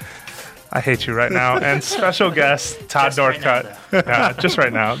Schneider. I hate you right now. And special guest, Todd Northcutt. Right just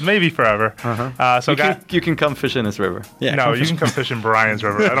right now. Maybe forever. So you can come fish in this river. Yeah, no, you can come fish in Brian's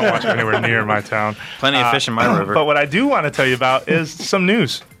river. I don't want you anywhere near my town. Plenty of fish in my river. But what I do want to tell you about is some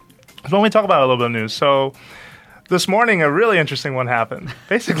news. Why don't we talk about a little bit of news? So this morning, a really interesting one happened.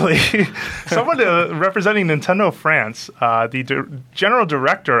 Basically, someone representing Nintendo France, the general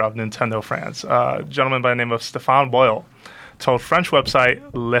director of Nintendo France, a gentleman by the name of Stéphane Boyle, told French website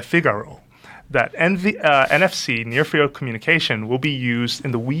Le Figaro that NFC, near-field communication, will be used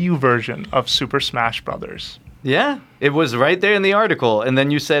in the Wii U version of Super Smash Bros. Yeah, it was right there in the article. And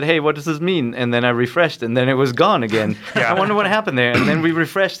then you said, hey, what does this mean? And then I refreshed, and then it was gone again. I wonder what happened there. And then we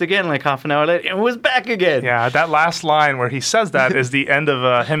refreshed again like half an hour later, and it was back again. Yeah, that last line where he says that is the end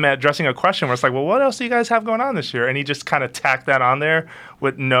of him addressing a question where it's like, well, what else do you guys have going on this year? And he just kind of tacked that on there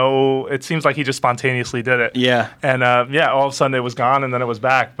with it seems like he just spontaneously did it. Yeah. And all of a sudden it was gone, and then it was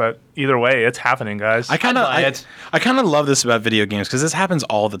back. But either way, it's happening, guys. I kind of love this about video games because this happens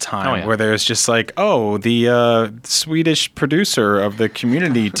all the time where there's just like, the Swedish producer of the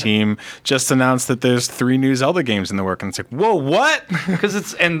community team just announced that there's 3 new Zelda games in the work, and it's like, whoa, what?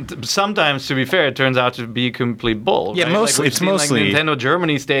 Because and sometimes, to be fair, it turns out to be complete bull. Yeah, right? mostly like it's mostly Nintendo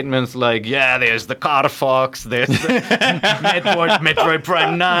Germany statements like, there's the Car Fox, there's the Metroid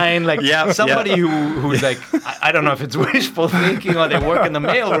Prime 9. Like somebody who's like, I don't know if it's wishful thinking or they work in the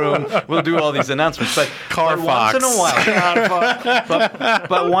mailroom will do all these announcements. But once in a while,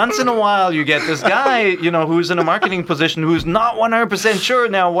 but once in a while, you get this guy, who's in a marketing position who's not 100% sure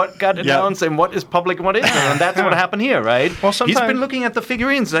now what got announced and what is public and what isn't. And that's what happened here, right? Well, he's been looking at the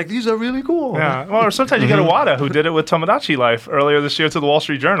figurines like, these are really cool. Yeah. Well, or sometimes you get Iwata who did it with Tomodachi Life earlier this year to the Wall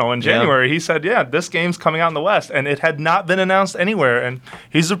Street Journal. In January, he said, this game's coming out in the West, and it had not been announced anywhere. And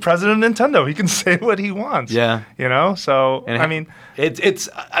he's the president of Nintendo. He can say what he wants. Yeah. So,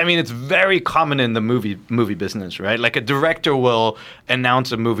 it's very common in the movie business, right? Like a director will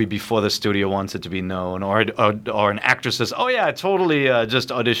announce a movie before the studio wants it to be known, or an actress says, "Oh yeah, I totally just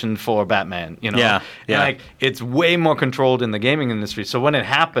auditioned for Batman." Yeah. And like it's way more controlled in the gaming industry. So when it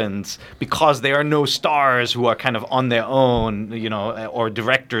happens, because there are no stars who are kind of on their own, or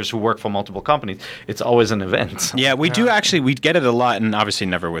directors who work for multiple companies, it's always an event. Yeah, we do actually. We get it a lot, and obviously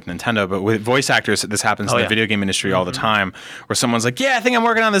never with Nintendo, but with voice actors, this happens in the video game industry all the time, where someone's like, "Yeah, I think I'm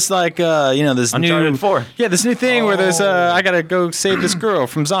working on this this Uncharted new 4. Yeah, this new thing where there's I gotta go save this girl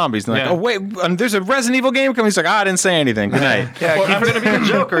from zombies." And like, oh wait, there's a Resident Evil game coming. He's like, I didn't say anything. Good night. I'm gonna be the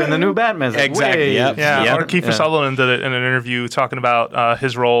Joker in the new Batman. Like, exactly. Or Kiefer Sutherland did it in an interview talking about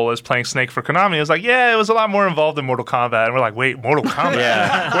his role as playing Snake for Konami. He was like, it was a lot more involved in Mortal Kombat. And we're like, wait, Mortal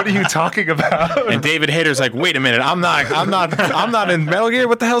Kombat? What are you talking about? And David Hayter's like, wait a minute, I'm not in Metal Gear.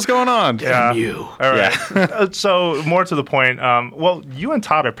 What the hell's going on? Yeah. You. All right. So more to the point. You and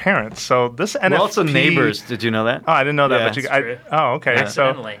Todd are parents, so this NFT. We're also neighbors. Did you know that? Oh, I didn't know that. Yeah, but okay. Yeah.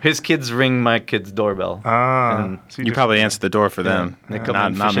 So his kids ring my kid's doorbell. So you probably answered the door for them. They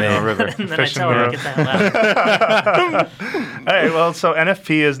come not me. In a river. And then I tell her to get the hell out. All right. Well, so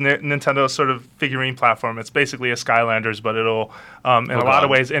NFP is Nintendo's sort of figurine platform. It's basically a Skylanders, but it'll in a lot of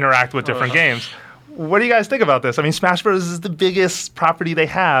ways interact with different games. What do you guys think about this? I mean, Smash Bros. Is the biggest property they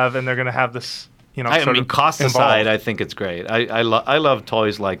have, and they're going to have this I mean, cost aside, I think it's great. I love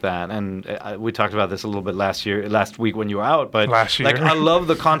toys like that, and we talked about this a little bit last week when you were out. But like, I love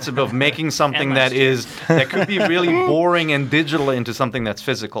the concept of making something that could be really boring and digital into something that's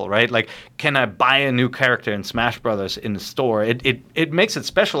physical, right? Like, can I buy a new character in Smash Brothers in the store? It makes it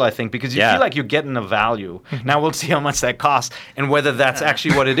special, I think, because you feel like you're getting a value. Now we'll see how much that costs and whether that's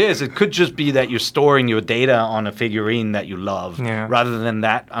actually what it is. It could just be that you're storing your data on a figurine that you love, rather than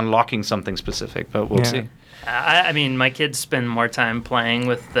that unlocking something specific. But we'll see. I mean, my kids spend more time playing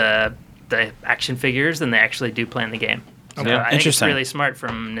with the action figures than they actually do playing the game. So I think it's really smart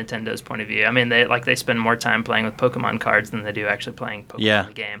from Nintendo's point of view. I mean, they spend more time playing with Pokemon cards than they do actually playing Pokemon in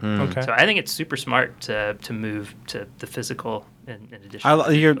the game. Okay. So I think it's super smart to move to the physical in addition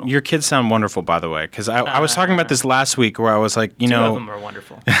to your kids sound wonderful, by the way, because I was talking about this last week where I was like, two of them are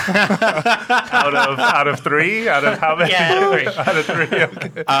wonderful. out of 3? Out of how many? Yeah, out of 3.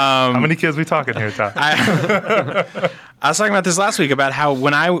 Okay. How many kids we talking here, Todd? I was talking about this last week about how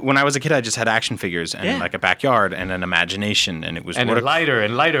when I was a kid, I just had action figures and like a backyard and an imagination, and it was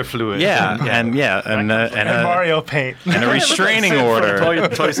lighter fluid. And Mario paint and a restraining order.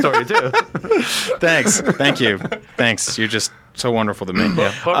 Toy Story too. Thank you. You're just so wonderful to me.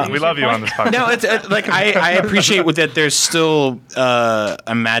 We love you on this podcast. No, it's like I appreciate that there's still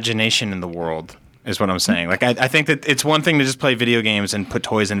imagination in the world. Is what I'm saying. Like, I think that it's one thing to just play video games and put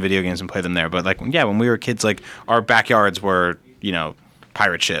toys in video games and play them there. But, like, when we were kids, like, our backyards were,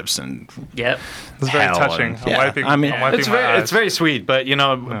 pirate ships and it's very touching. It's very sweet. But,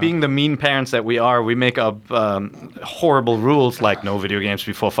 being the mean parents that we are, we make up horrible rules like no video games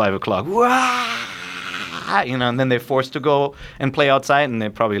before 5 o'clock. And then they're forced to go and play outside, and they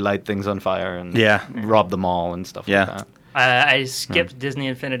probably light things on fire and rob the mall and stuff like that. I skipped Disney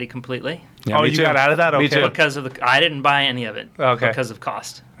Infinity completely. Yeah, you got out of that? Okay. Me too. Because I didn't buy any of it because of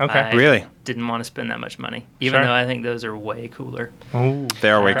cost. Okay. Really? Didn't want to spend that much money, even though I think those are way cooler. Ooh, they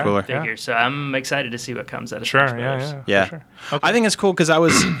are way cooler. Figures. So I'm excited to see what comes out of Sure, Smash Brothers. Yeah. Sure. Okay. I think it's cool because I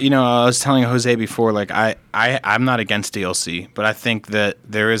was, I was telling Jose before, like I'm not against DLC, but I think that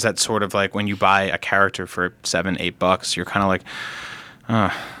there is that sort of like when you buy a character for $7-8, you're kind of like,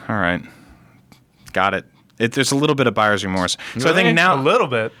 all right, got it. There's a little bit of buyer's remorse. So I think now a little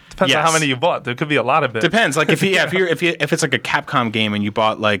bit depends on how many you bought. There could be a lot of it. Depends. Like if it's like a Capcom game and you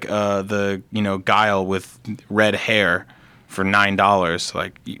bought like the Guile with red hair for $9,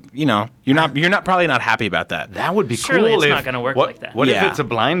 like you're probably not happy about that. That would be Surely cool. It's not going to work like that. What if it's a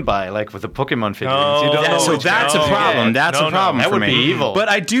blind buy, like with the Pokemon figurines? So that's a problem. That's a problem. That for would me. be evil. But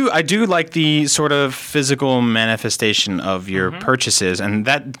I do like the sort of physical manifestation of your purchases, and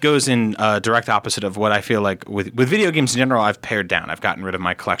that goes in direct opposite of what I feel like with video games in general. I've pared down. I've gotten rid of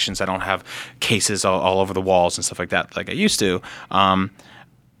my collections. I don't have cases all over the walls and stuff like that like I used to.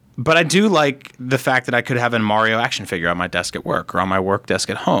 But I do like the fact that I could have a Mario action figure on my desk at work or on my work desk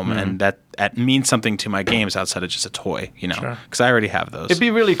at home, and that means something to my games outside of just a toy, because I already have those. It'd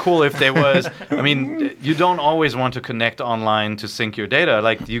be really cool if there was, I mean, you don't always want to connect online to sync your data.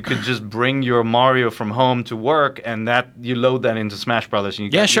 Like, you could just bring your Mario from home to work, and that you load that into Smash Brothers, and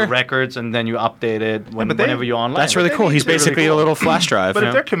you get your records, and then you update it whenever you're online. That's really cool. He's basically a little flash drive. But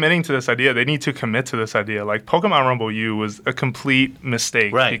if they're committing to this idea, they need to commit to this idea. Like, Pokemon Rumble U was a complete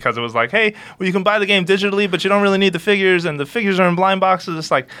mistake. Right. Because it was like, hey, well, you can buy the game digitally, but you don't really need the figures, and the figures are in blind boxes. It's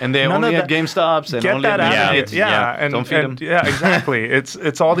like, and they only at GameStops and get only that out of here. and don't feed them. Yeah, exactly.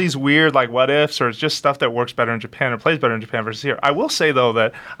 it's all these weird like what ifs, or it's just stuff that works better in Japan or plays better in Japan versus here. I will say though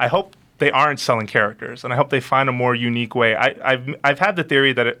that I hope they aren't selling characters, and I hope they find a more unique way. I've had the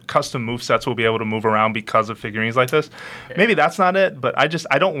theory that custom movesets will be able to move around because of figurines like this. Maybe that's not it, but I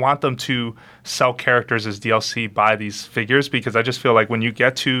don't want them to sell characters as DLC by these figures, because I just feel like when you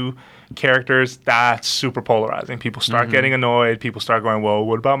get to characters, that's super polarizing. People start getting annoyed. People start going, well,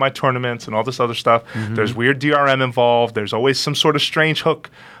 what about my tournaments and all this other stuff? There's weird DRM involved. There's always some sort of strange hook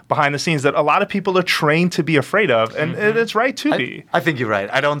behind the scenes that a lot of people are trained to be afraid of, and it's right to be. I think you're right.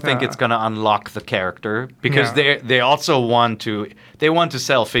 I don't think it's going to unlock the character, because they also want to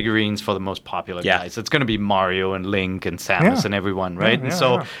sell figurines for the most popular guys. It's going to be Mario and Link and Samus and everyone, right? And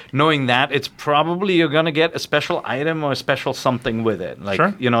so knowing that, it's probably you're going to get a special item or a special something with it. Like,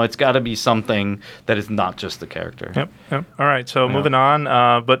 it's got to be something that is not just the character. Yep. All right, so moving on,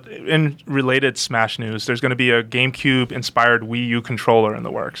 but in related Smash news, there's going to be a GameCube-inspired Wii U controller in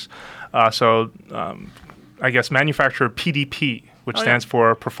the works. I guess manufacturer PDP, which stands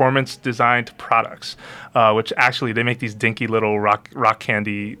for Performance Designed Products, which actually they make these dinky little rock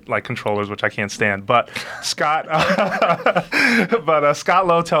candy like controllers, which I can't stand. But Scott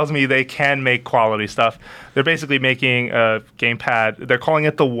Lowe tells me they can make quality stuff. They're basically making a gamepad. They're calling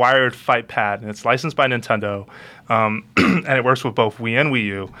it the Wired Fight Pad, and it's licensed by Nintendo, and it works with both Wii and Wii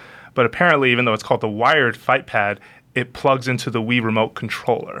U. But apparently, even though it's called the Wired Fight Pad, it plugs into the Wii Remote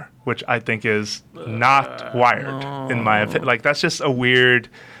controller, which I think is not wired, in my opinion. Like, that's just a weird...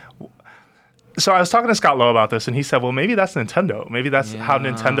 So I was talking to Scott Lowe about this, and he said, well, maybe that's Nintendo. Maybe that's how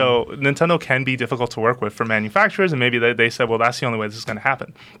Nintendo can be difficult to work with for manufacturers, and maybe they said, well, that's the only way this is going to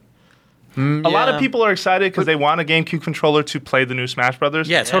happen. A lot of people are excited because they want a GameCube controller to play the new Smash Brothers.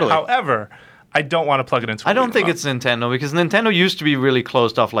 Yeah, totally. However, I don't want to plug it into I don't think it's Nintendo, because Nintendo used to be really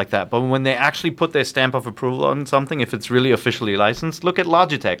closed off like that. But when they actually put their stamp of approval on something, if it's really officially licensed, look at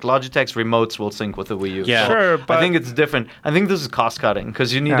Logitech. Logitech's remotes will sync with the Wii U. Yeah, sure, but I think it's different. I think this is cost cutting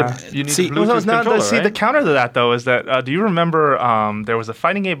because you need a Bluetooth controller. The counter to that though is that do you remember there was a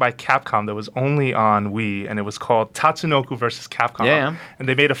fighting game by Capcom that was only on Wii, and it was called Tatsunoko versus Capcom. Yeah. And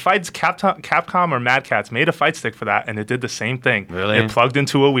they made a Capcom or Mad Catz made a fight stick for that, and it did the same thing. Really? It plugged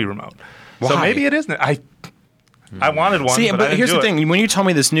into a Wii remote. Why? So maybe it isn't. I wanted one. See, but here's the thing. When you told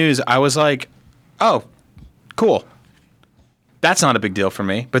me this news, I was like, oh, cool. That's not a big deal for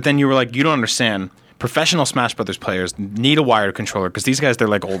me. But then you were like, you don't understand. Professional Smash Brothers players need a wired controller because these guys, they're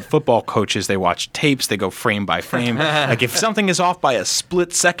like old football coaches. They watch tapes. They go frame by frame. Like, if something is off by a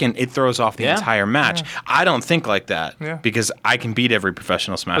split second, it throws off the entire match. I don't think like that because I can beat every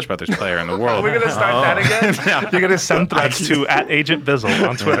professional Smash Brothers player in the world. We're going to start that again? You're going to send threads to @AgentBizzle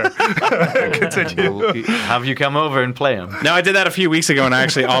on Twitter. Continue. Have you come over and play them? No, I did that a few weeks ago, and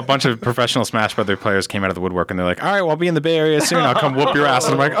actually a bunch of professional Smash Brothers players came out of the woodwork, and they're like, all right, well, I'll be in the Bay Area soon. I'll come whoop your ass.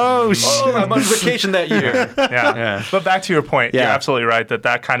 And I'm like, oh, shit. I'm on vacation that year. Yeah. But back to your point, you're absolutely right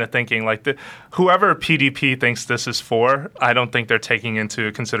that kind of thinking, like whoever PDP thinks this is for, I don't think they're taking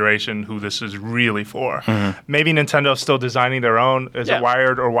into consideration who this is really for. Maybe Nintendo's still designing their own. Is it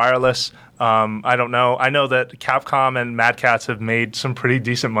wired or wireless? I don't know. I know that Capcom and Mad Catz have made some pretty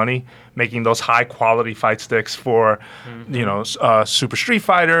decent money making those high quality fight sticks for, Super Street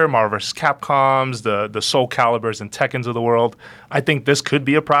Fighter, Marvel vs. Capcoms, the Soul Calibers and Tekkens of the world. I think this could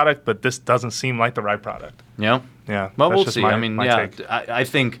be a product, but this doesn't seem like the right product. Yeah. Yeah. Well, we'll see. I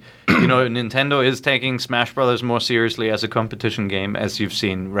think, Nintendo is taking Smash Brothers more seriously as a competition game, as you've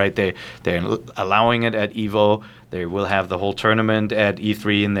seen, right? They're allowing it at EVO. They will have the whole tournament at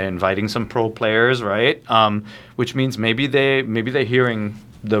E3, and they're inviting some pro players, right? Which means maybe they're hearing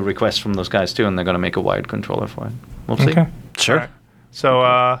the requests from those guys too, and they're going to make a wired controller for it. We'll see. Sure. Right.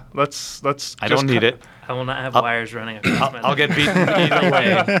 So let's. I don't need it. I will not have wires running across my I'll get beaten either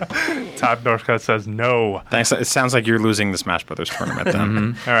way. Todd Northcutt says no. Thanks. It sounds like you're losing the Smash Brothers tournament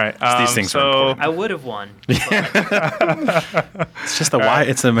then. All right. These things are important. I would have won. It's just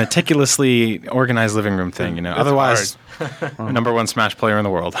it's a meticulously organized living room thing, Otherwise, number one Smash player in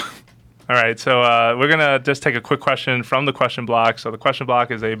the world. All right, so we're going to just take a quick question from the question block. So the question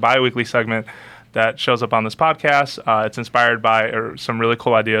block is a bi-weekly segment that shows up on this podcast. It's inspired by some really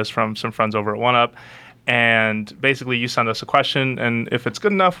cool ideas from some friends over at 1UP. And basically, you send us a question, and if it's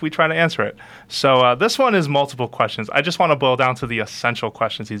good enough, we try to answer it. So this one is multiple questions. I just want to boil down to the essential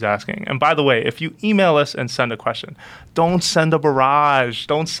questions he's asking. And by the way, if you email us and send a question, don't send a barrage.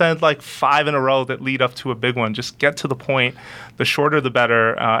 Don't send like 5 in a row that lead up to a big one. Just get to the point. The shorter, the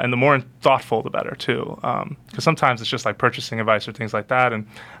better, and the more thoughtful, the better, too. Because sometimes it's just like purchasing advice or things like that. And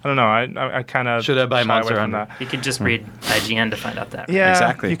I don't know, I kind of should I buy Monster Hunter? You could just read IGN to find out that. Right? Yeah,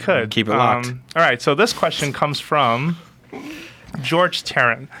 exactly. You could. Keep it locked. All right, so this question comes from George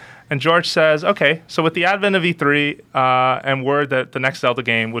Tarrant. And George says, okay, so with the advent of E3 and word that the next Zelda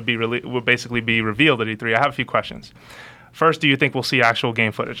game would basically be revealed at E3, I have a few questions. First, do you think we'll see actual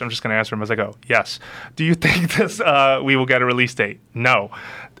game footage? I'm just going to answer them as I go. Yes. Do you think we will get a release date? No.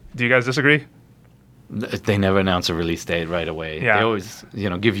 Do you guys disagree? They never announce a release date right away. Yeah. They always,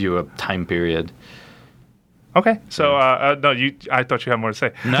 give you a time period. Okay, so no, I thought you had more to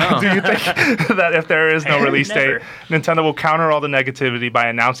say. No. Do you think that if there is no release date, Nintendo will counter all the negativity by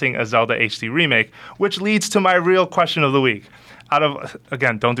announcing a Zelda HD remake, which leads to my real question of the week.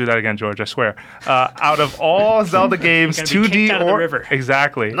 Don't do that again, George, I swear. Out of all Zelda games, 2D or river.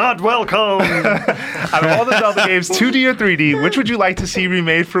 Exactly. Not welcome. Out of all the Zelda games, 2D or 3D, which would you like to see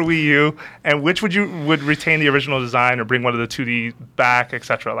remade for Wii U, and which would retain the original design or bring one of the 2D back,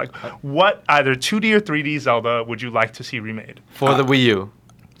 etc.? Like, what either 2D or 3D Zelda would you like to see remade for the Wii U?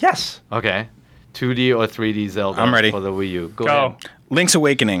 Yes. Okay. 2D or 3D Zelda. I'm ready for the Wii U. Go Go. ahead. Link's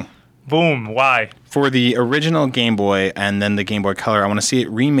Awakening. Boom. Why? For the original Game Boy and then the Game Boy Color, I want to see it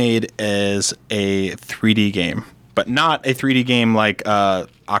remade as a 3D game. But not a 3D game like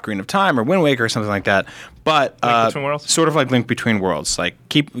Ocarina of Time or Wind Waker or something like that. But Link Between Worlds? Sort of like Link Between Worlds. Like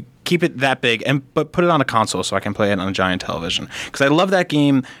keep it that big, but put it on a console so I can play it on a giant television. Because I love that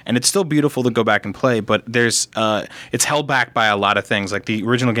game, and it's still beautiful to go back and play. But it's held back by a lot of things. Like the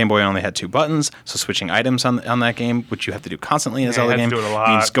original Game Boy only had 2 buttons, so switching items on that game, which you have to do constantly in a Zelda game,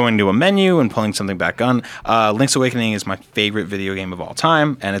 means going to a menu and pulling something back on. Link's Awakening is my favorite video game of all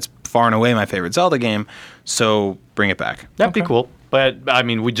time, and it's far and away my favorite Zelda game. So bring it back. That'd be cool. But I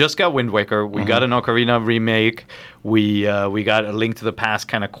mean, we just got Wind Waker. We got an Ocarina remake. We got a Link to the Past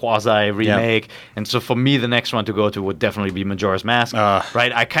kind of quasi remake. And so for me, the next one to go to would definitely be Majora's Mask.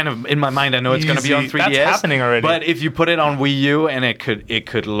 Right? I kind of in my mind I know it's going to be on 3DS. That's happening already. But if you put it on Wii U, and it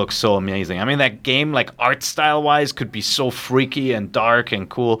could look so amazing. I mean, that game, like art style wise, could be so freaky and dark and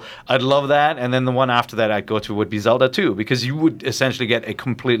cool. I'd love that. And then the one after that I'd go to would be Zelda 2, because you would essentially get a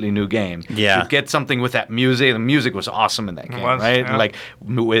completely new game. Yeah. You'd get something with that music. The music was awesome in that game, right? Yeah. Like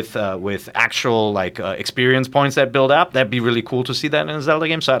with actual like experience points that build up. That'd be really cool to see that in a Zelda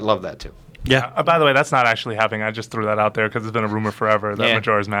game. So I'd love that too. Yeah. By the way, that's not actually happening. I just threw that out there because it's been a rumor forever that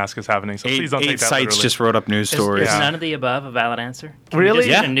Majora's Mask is happening. So please don't take that sites literally. just wrote up news stories. Is none of the above a valid answer? Really?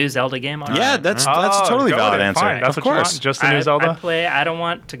 Just a new Zelda game? Yeah, that's a totally valid answer. Fine. That's of what course. you want? Just a new Zelda? I don't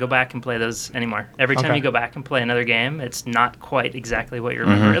want to go back and play those anymore. Every time you go back and play another game, it's not quite exactly what you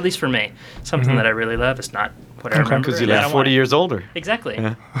remember. At least for me, something that I really love is not what I remember. Because you live 40 years older. Exactly.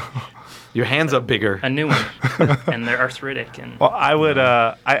 Yeah. Your hands are bigger. A new one, and they're arthritic. And well, I would.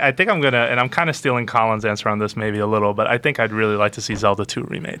 I think I'm gonna, and I'm kind of stealing Colin's answer on this maybe a little, but I think I'd really like to see Zelda 2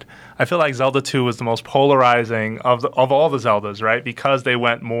 remade. I feel like Zelda 2 was the most polarizing of all the Zeldas, right? Because they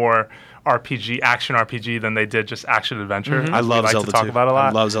went more action RPG than they did just action adventure. I love Zelda 2. To talk about a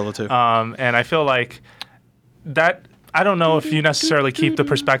lot. I love Zelda 2. And I feel like that. I don't know if you necessarily keep the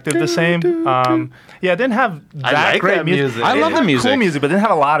perspective the same. Yeah, it didn't have that great music. I love the music. Cool music, but it didn't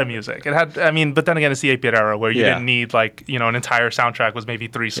have a lot of music. It had, but then again, it's the 8-bit era where you didn't need an entire soundtrack was maybe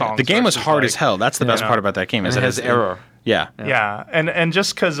 3 songs. The game was hard as hell. That's the best part about that game. Is it has error. Yeah, and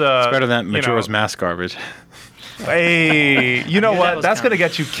just because it's better than Majora's Mask garbage. Hey, you know what? That's going to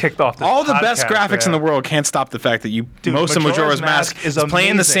get you kicked off this All the podcast, best graphics in the world can't stop the fact that most of Majora's Mask is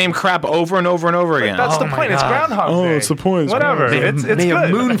playing the same crap over and over and over again. That's the point. It's Groundhog Day. Oh, it's the point. Whatever. It's good.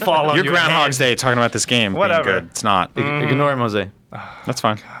 Moonfall on your Groundhog's Day talking about this game. Whatever. Being good. It's not. Ignore him, Jose. That's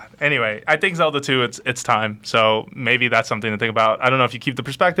fine. Anyway, I think Zelda 2, it's time. So maybe that's something to think about. I don't know if you keep the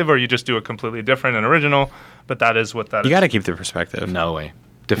perspective or you just do it completely different and original, but that is what that is. You got to keep the perspective. No way.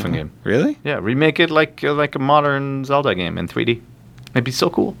 Different game. Really? Yeah, remake it like a modern Zelda game in 3D. It'd be so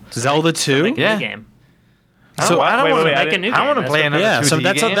cool. Zelda 2? Make a new game. So I don't want to make a new game. I want to play another 2D so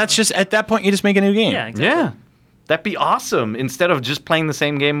game. that's just at that point you just make a new game. Yeah, exactly. Yeah. That'd be awesome. Instead of just playing the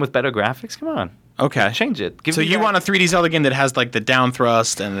same game with better graphics. Come on. Okay. Change it. So you want a 3D Zelda game that has like the down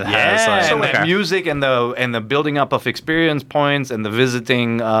thrust and it has like and the music and the building up of experience points and the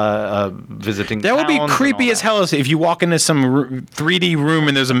visiting That would be creepy as hell if you walk into some 3D room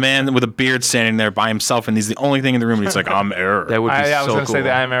and there's a man with a beard standing there by himself and he's the only thing in the room and he's like, I'm error. That would be I was so going to cool. say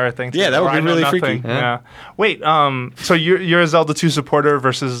the I'm error thing too. Yeah, that would be really freaky. Yeah. Wait, so you're a Zelda 2 supporter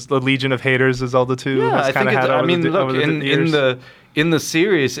versus the Legion of haters of Zelda 2? Yeah, I think in the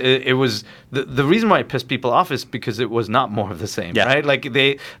series, it was the reason why it pissed people off is because it was not more of the same, right? Like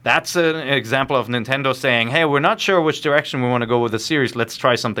that's an example of Nintendo saying, "Hey, we're not sure which direction we want to go with the series. Let's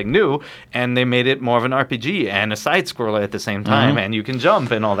try something new," and they made it more of an RPG and a side scroller at the same time, and you can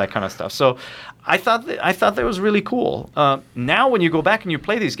jump and all that kind of stuff. So I thought that was really cool. Now, when you go back and you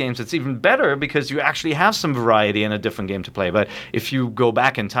play these games, it's even better because you actually have some variety and a different game to play. But if you go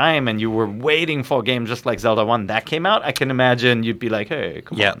back in time and you were waiting for a game just like Zelda 1 that came out, I can imagine you'd be like, "Hey,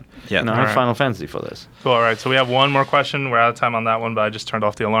 come on, I have Final Fantasy for this." Cool. All right. So we have one more question. We're out of time on that one, but I just turned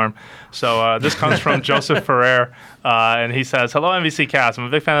off the alarm. So this comes from Joseph Ferrer, and he says, "Hello, MVC Cast. I'm a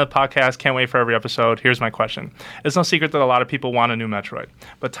big fan of the podcast. Can't wait for every episode. Here's my question. It's no secret that a lot of people want a new Metroid,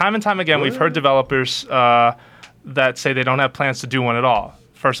 but time and time again, we've heard developers that say they don't have plans to do one at all.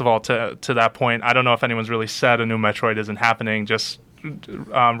 First of all, to that point, I don't know if anyone's really said a new Metroid isn't happening. Just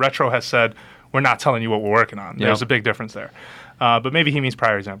Retro has said, we're not telling you what we're working on. There's a big difference there. But maybe he means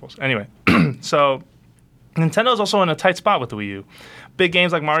prior examples. Anyway, so Nintendo is also in a tight spot with the Wii U. Big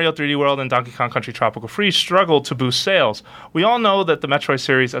games like Mario 3D World and Donkey Kong Country Tropical Freeze struggled to boost sales. We all know that the Metroid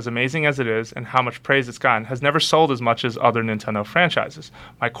series, as amazing as it is and how much praise it's gotten, has never sold as much as other Nintendo franchises.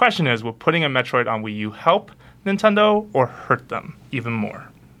 My question is, will putting a Metroid on Wii U help Nintendo or hurt them even more?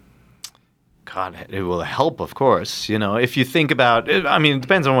 God, it will help, of course. If you think about it, I mean, it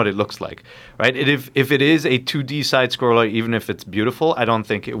depends on what it looks like, right? If it is a 2D side scroller, even if it's beautiful, I don't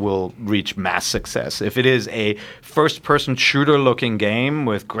think it will reach mass success. If it is a first-person shooter-looking game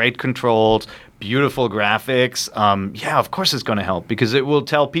with great controls, beautiful graphics, of course it's going to help, because it will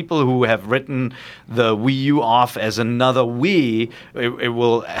tell people who have written the Wii U off as another Wii, it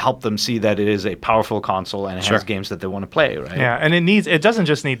will help them see that it is a powerful console and it has games that they want to play, right? Yeah, and it doesn't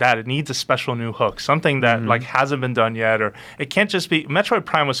just need that, it needs a special new hook, something that like hasn't been done yet, or it can't just be. Metroid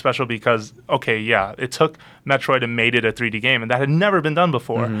Prime was special because, it took Metroid and made it a 3D game, and that had never been done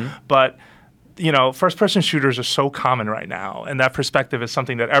before, but first-person shooters are so common right now, and that perspective is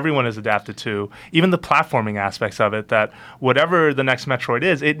something that everyone is adapted to. Even the platforming aspects of it, that whatever the next Metroid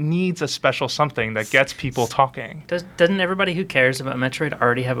is, it needs a special something that gets people talking. Doesn't everybody who cares about Metroid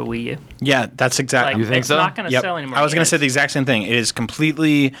already have a Wii U? Yeah, that's exactly. You think it's so? Not going to sell anymore. I was going to say the exact same thing. It is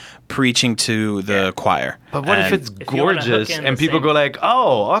completely preaching to the choir. But what if it's gorgeous and people go like,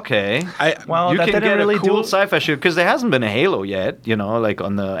 "Oh, okay, you can get really a cool sci-fi shooter," because there hasn't been a Halo yet, like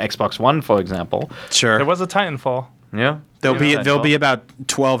on the Xbox One, for example. Sure. There was a Titanfall. Yeah. There'll be about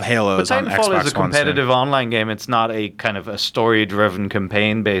 12 Halos on Xbox One. Titanfall is a competitive online game. It's not a kind of a story-driven,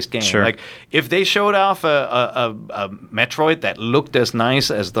 campaign-based game. Sure. Like, if they showed off a Metroid that looked as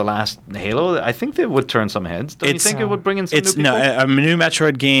nice as the last Halo, I think they would turn some heads. Don't you think it would bring in some new people? No, a new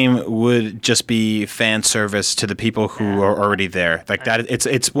Metroid game would just be fan service to the people who are already there. Like that.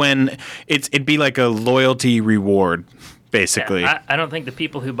 It'd be like a loyalty reward, basically. Yeah, I don't think the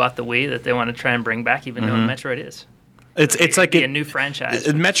people who bought the Wii that they want to try and bring back even know what Metroid is. It's like a new franchise.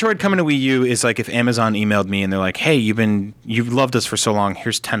 Metroid coming to Wii U is like if Amazon emailed me and they're like, "Hey, you've loved us for so long.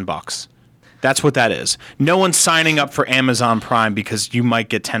 Here's $10." That's what that is. No one's signing up for Amazon Prime because you might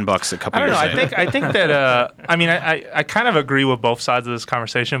get $10 a couple years later. I think that I kind of agree with both sides of this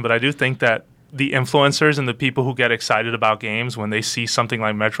conversation, but I do think that the influencers and the people who get excited about games when they see something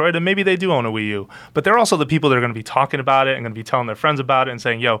like Metroid, and maybe they do own a Wii U, but they're also the people that are going to be talking about it and going to be telling their friends about it and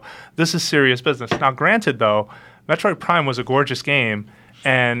saying, "Yo, this is serious business." Now, granted, though, Metroid Prime was a gorgeous game,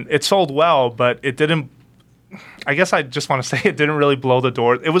 and it sold well, but it didn't. I guess I just want to say it didn't really blow the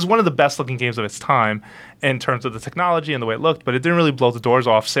door. It was one of the best-looking games of its time in terms of the technology and the way it looked, but it didn't really blow the doors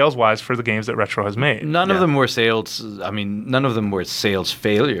off sales-wise for the games that Retro has made. None of them were sales. I mean, none of them were sales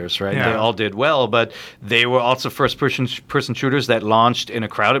failures, right? Yeah. They all did well, but they were also first-person shooters that launched in a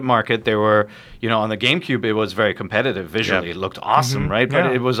crowded market. They were, on the GameCube, it was very competitive visually. It looked awesome, right? But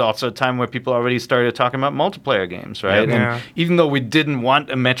it was also a time where people already started talking about multiplayer games, right? And even though we didn't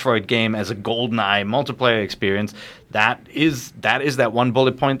want a Metroid game as a GoldenEye multiplayer experience, that is that one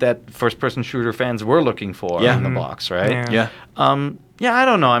bullet point that first-person shooter fans were looking for in the box, right? Yeah. I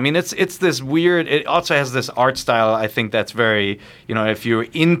don't know. I mean, it's this weird. It also has this art style. I think that's very, if you're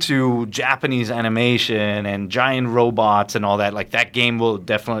into Japanese animation and giant robots and all that, like that game will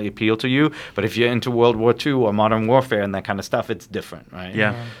definitely appeal to you. But if you're into World War II or Modern Warfare and that kind of stuff, it's different, right?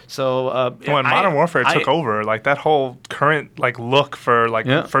 Yeah. So when Modern Warfare took over, like that whole current look for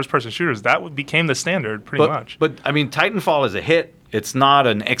first-person shooters, that became the standard pretty much. But I mean, Titanfall is a hit. It's not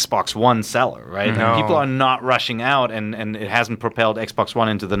an Xbox One seller, right? No. And people are not rushing out, and it hasn't propelled Xbox One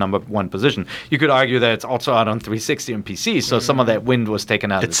into the number one position. You could argue that it's also out on 360 and PC, so some of that wind was taken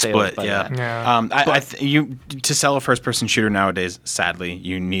out of the sails. It's split, to sell a first-person shooter nowadays, sadly,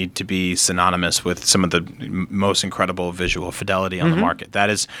 you need to be synonymous with some of the most incredible visual fidelity on the market. That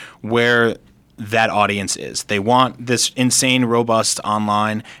is where that audience is. They want this insane, robust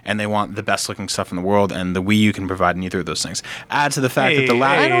online, and they want the best looking stuff in the world, and the Wii U can provide neither of those things. Add to the fact that the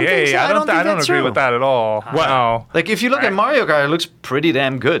last... I don't agree with that at all. Wow. Like, if you look at Mario Kart, it looks pretty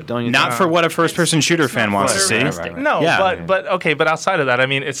damn good, don't you Not think? for what a first-person shooter fan wants to see. But outside of that, I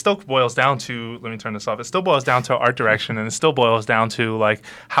mean, it still boils down to, let me turn this off, it still boils down to art direction, and it still boils down to, like,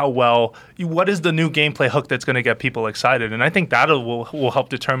 how well, what is the new gameplay hook that's going to get people excited? And I think that will help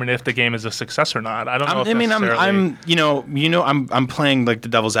determine if the game is a success or not. I don't know. I'm playing like the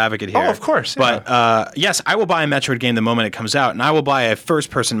devil's advocate here. Oh, of course. Yeah. But yes, I will buy a Metroid game the moment it comes out, and I will buy a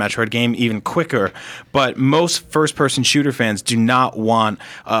first-person Metroid game even quicker. But most first-person shooter fans do not want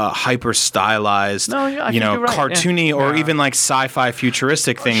hyper stylized, cartoony or even like sci-fi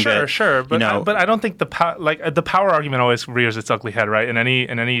futuristic thing. Sure. But but I don't think the power argument always rears its ugly head, right? In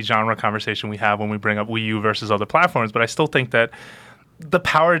any genre conversation we have when we bring up Wii U versus other platforms. But I still think that the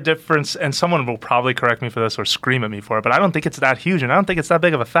power difference, and someone will probably correct me for this or scream at me for it, but I don't think it's that huge, and I don't think it's that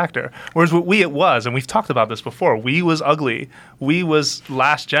big of a factor. Whereas with Wii, it was, and we've talked about this before. Wii was ugly. Wii was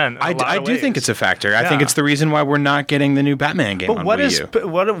last gen. I do think it's a factor. I think it's the reason why we're not getting the new Batman game on Wii U.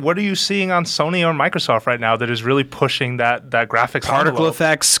 What are you seeing on Sony or Microsoft right now that is really pushing that graphics particle envelope?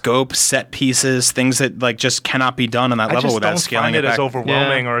 effects, scope, set pieces, things that like just cannot be done on that level without scaling it back. I just don't find it as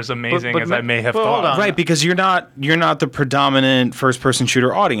overwhelming or as amazing as I may have thought. Right, because you're not the predominant first-person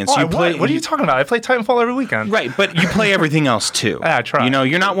shooter audience. What are you talking about? I play Titanfall every weekend. Right, but you play everything else too. I try.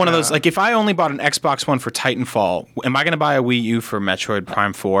 You're not one of those. Like, if I only bought an Xbox One for Titanfall, am I going to buy a Wii U for Metroid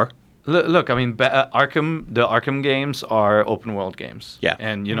Prime 4? Look, I mean, the Arkham games are open world games. Yeah.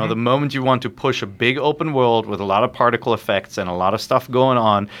 And, the moment you want to push a big open world with a lot of particle effects and a lot of stuff going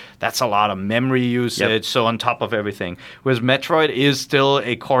on, that's a lot of memory usage, so on top of everything. Whereas Metroid is still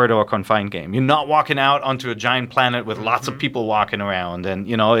a corridor confined game. You're not walking out onto a giant planet with lots of people walking around, and,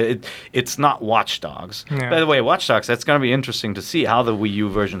 it's not Watch Dogs. Yeah. By the way, Watch Dogs, that's going to be interesting to see how the Wii U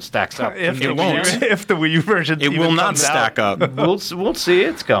version stacks up. If the Wii U version it will not stack up. We'll see.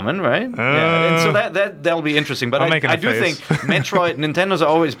 It's coming, right? Yeah, and so that'll be interesting. But I do think Nintendo's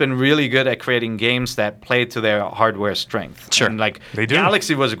always been really good at creating games that play to their hardware strength. Sure, and they do.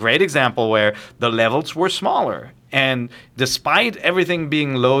 Galaxy was a great example where the levels were smaller. And despite everything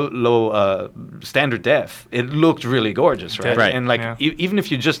being low standard def, it looked really gorgeous, right? Right. And even if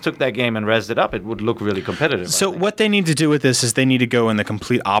you just took that game and rezzed it up, it would look really competitive. So what they need to do with this is they need to go in the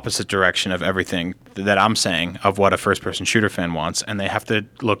complete opposite direction of everything that I'm saying of what a first-person shooter fan wants, and they have to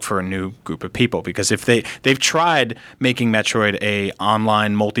look for a new group of people. Because if they've tried making Metroid a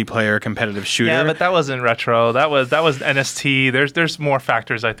online multiplayer competitive shooter, yeah, but that wasn't retro. That was NST. There's more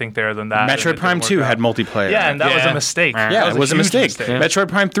factors I think there than that. Metroid Prime 2 had multiplayer. Yeah, and that was a mistake. Yeah, it was a mistake. Yeah. Metroid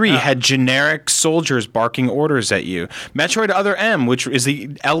Prime 3 had generic soldiers barking orders at you. Metroid Other M, which is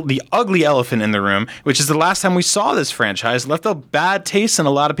the ugly elephant in the room, which is the last time we saw this franchise, left a bad taste in a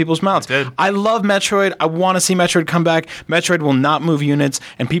lot of people's mouths. I love Metroid. I want to see Metroid come back. Metroid will not move units,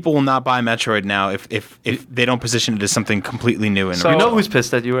 and people will not buy Metroid now if they don't position it as something completely new. You know who's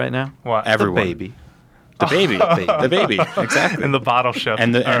pissed at you right now? What? Everyone. The baby. The baby, exactly. In the bottle ship.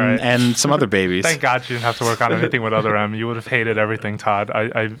 And some other babies. Thank God you didn't have to work on anything with Other M. You would have hated everything, Todd.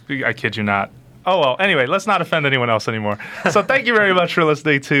 I kid you not. Oh, well, anyway, let's not offend anyone else anymore. So thank you very much for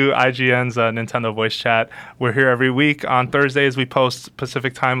listening to IGN's Nintendo Voice Chat. We're here every week. On Thursdays, we post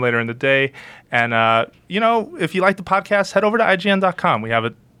Pacific time later in the day. And, if you like the podcast, head over to IGN.com. We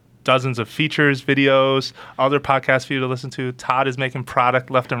have dozens of features, videos, other podcasts for you to listen to. Todd is making product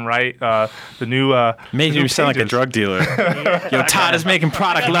left and right. The new made you sound like a drug dealer. Todd is making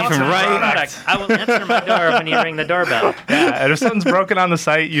product left and right. I will answer my door when you ring the doorbell. Yeah, and if something's broken on the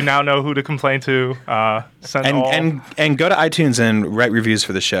site, you now know who to complain to. And go to iTunes and write reviews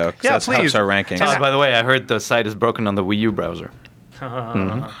for the show. Yeah, that helps our rankings. By the way, I heard the site is broken on the Wii U browser.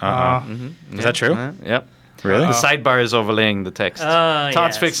 Is that true? Yep. Really? The sidebar is overlaying the text.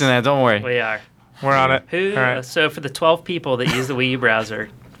 Todd's fixing that. Don't worry. We are. We're on it. All right. So for the 12 people that use the Wii U browser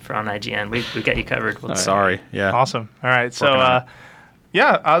on IGN, we've got you covered. Sorry. Yeah. Awesome. All right. So,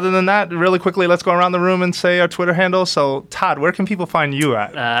 other than that, really quickly, let's go around the room and say our Twitter handle. So, Todd, where can people find you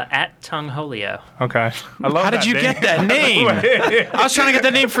at? At Tungholio. Okay. I love How did you get that name? I was trying to get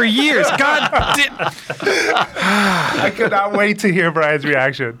that name for years. God damn. I could not wait to hear Brian's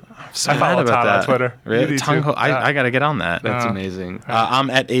reaction. I follow Todd on Twitter. Really? I got to get on that. That's amazing. I'm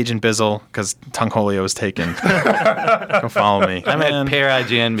at Agent Bizzle because Tungholio is taken. Go follow me. I'm at Pair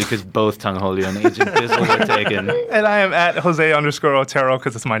IGN because both Tungholio and Agent Bizzle were taken. And I am at Jose_Otero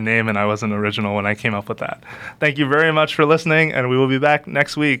because it's my name and I wasn't original when I came up with that. Thank you very much for listening, and we will be back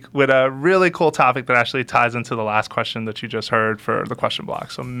next week with a really cool topic that actually ties into the last question that you just heard for the question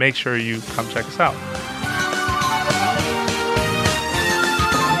block. So make sure you come check us out.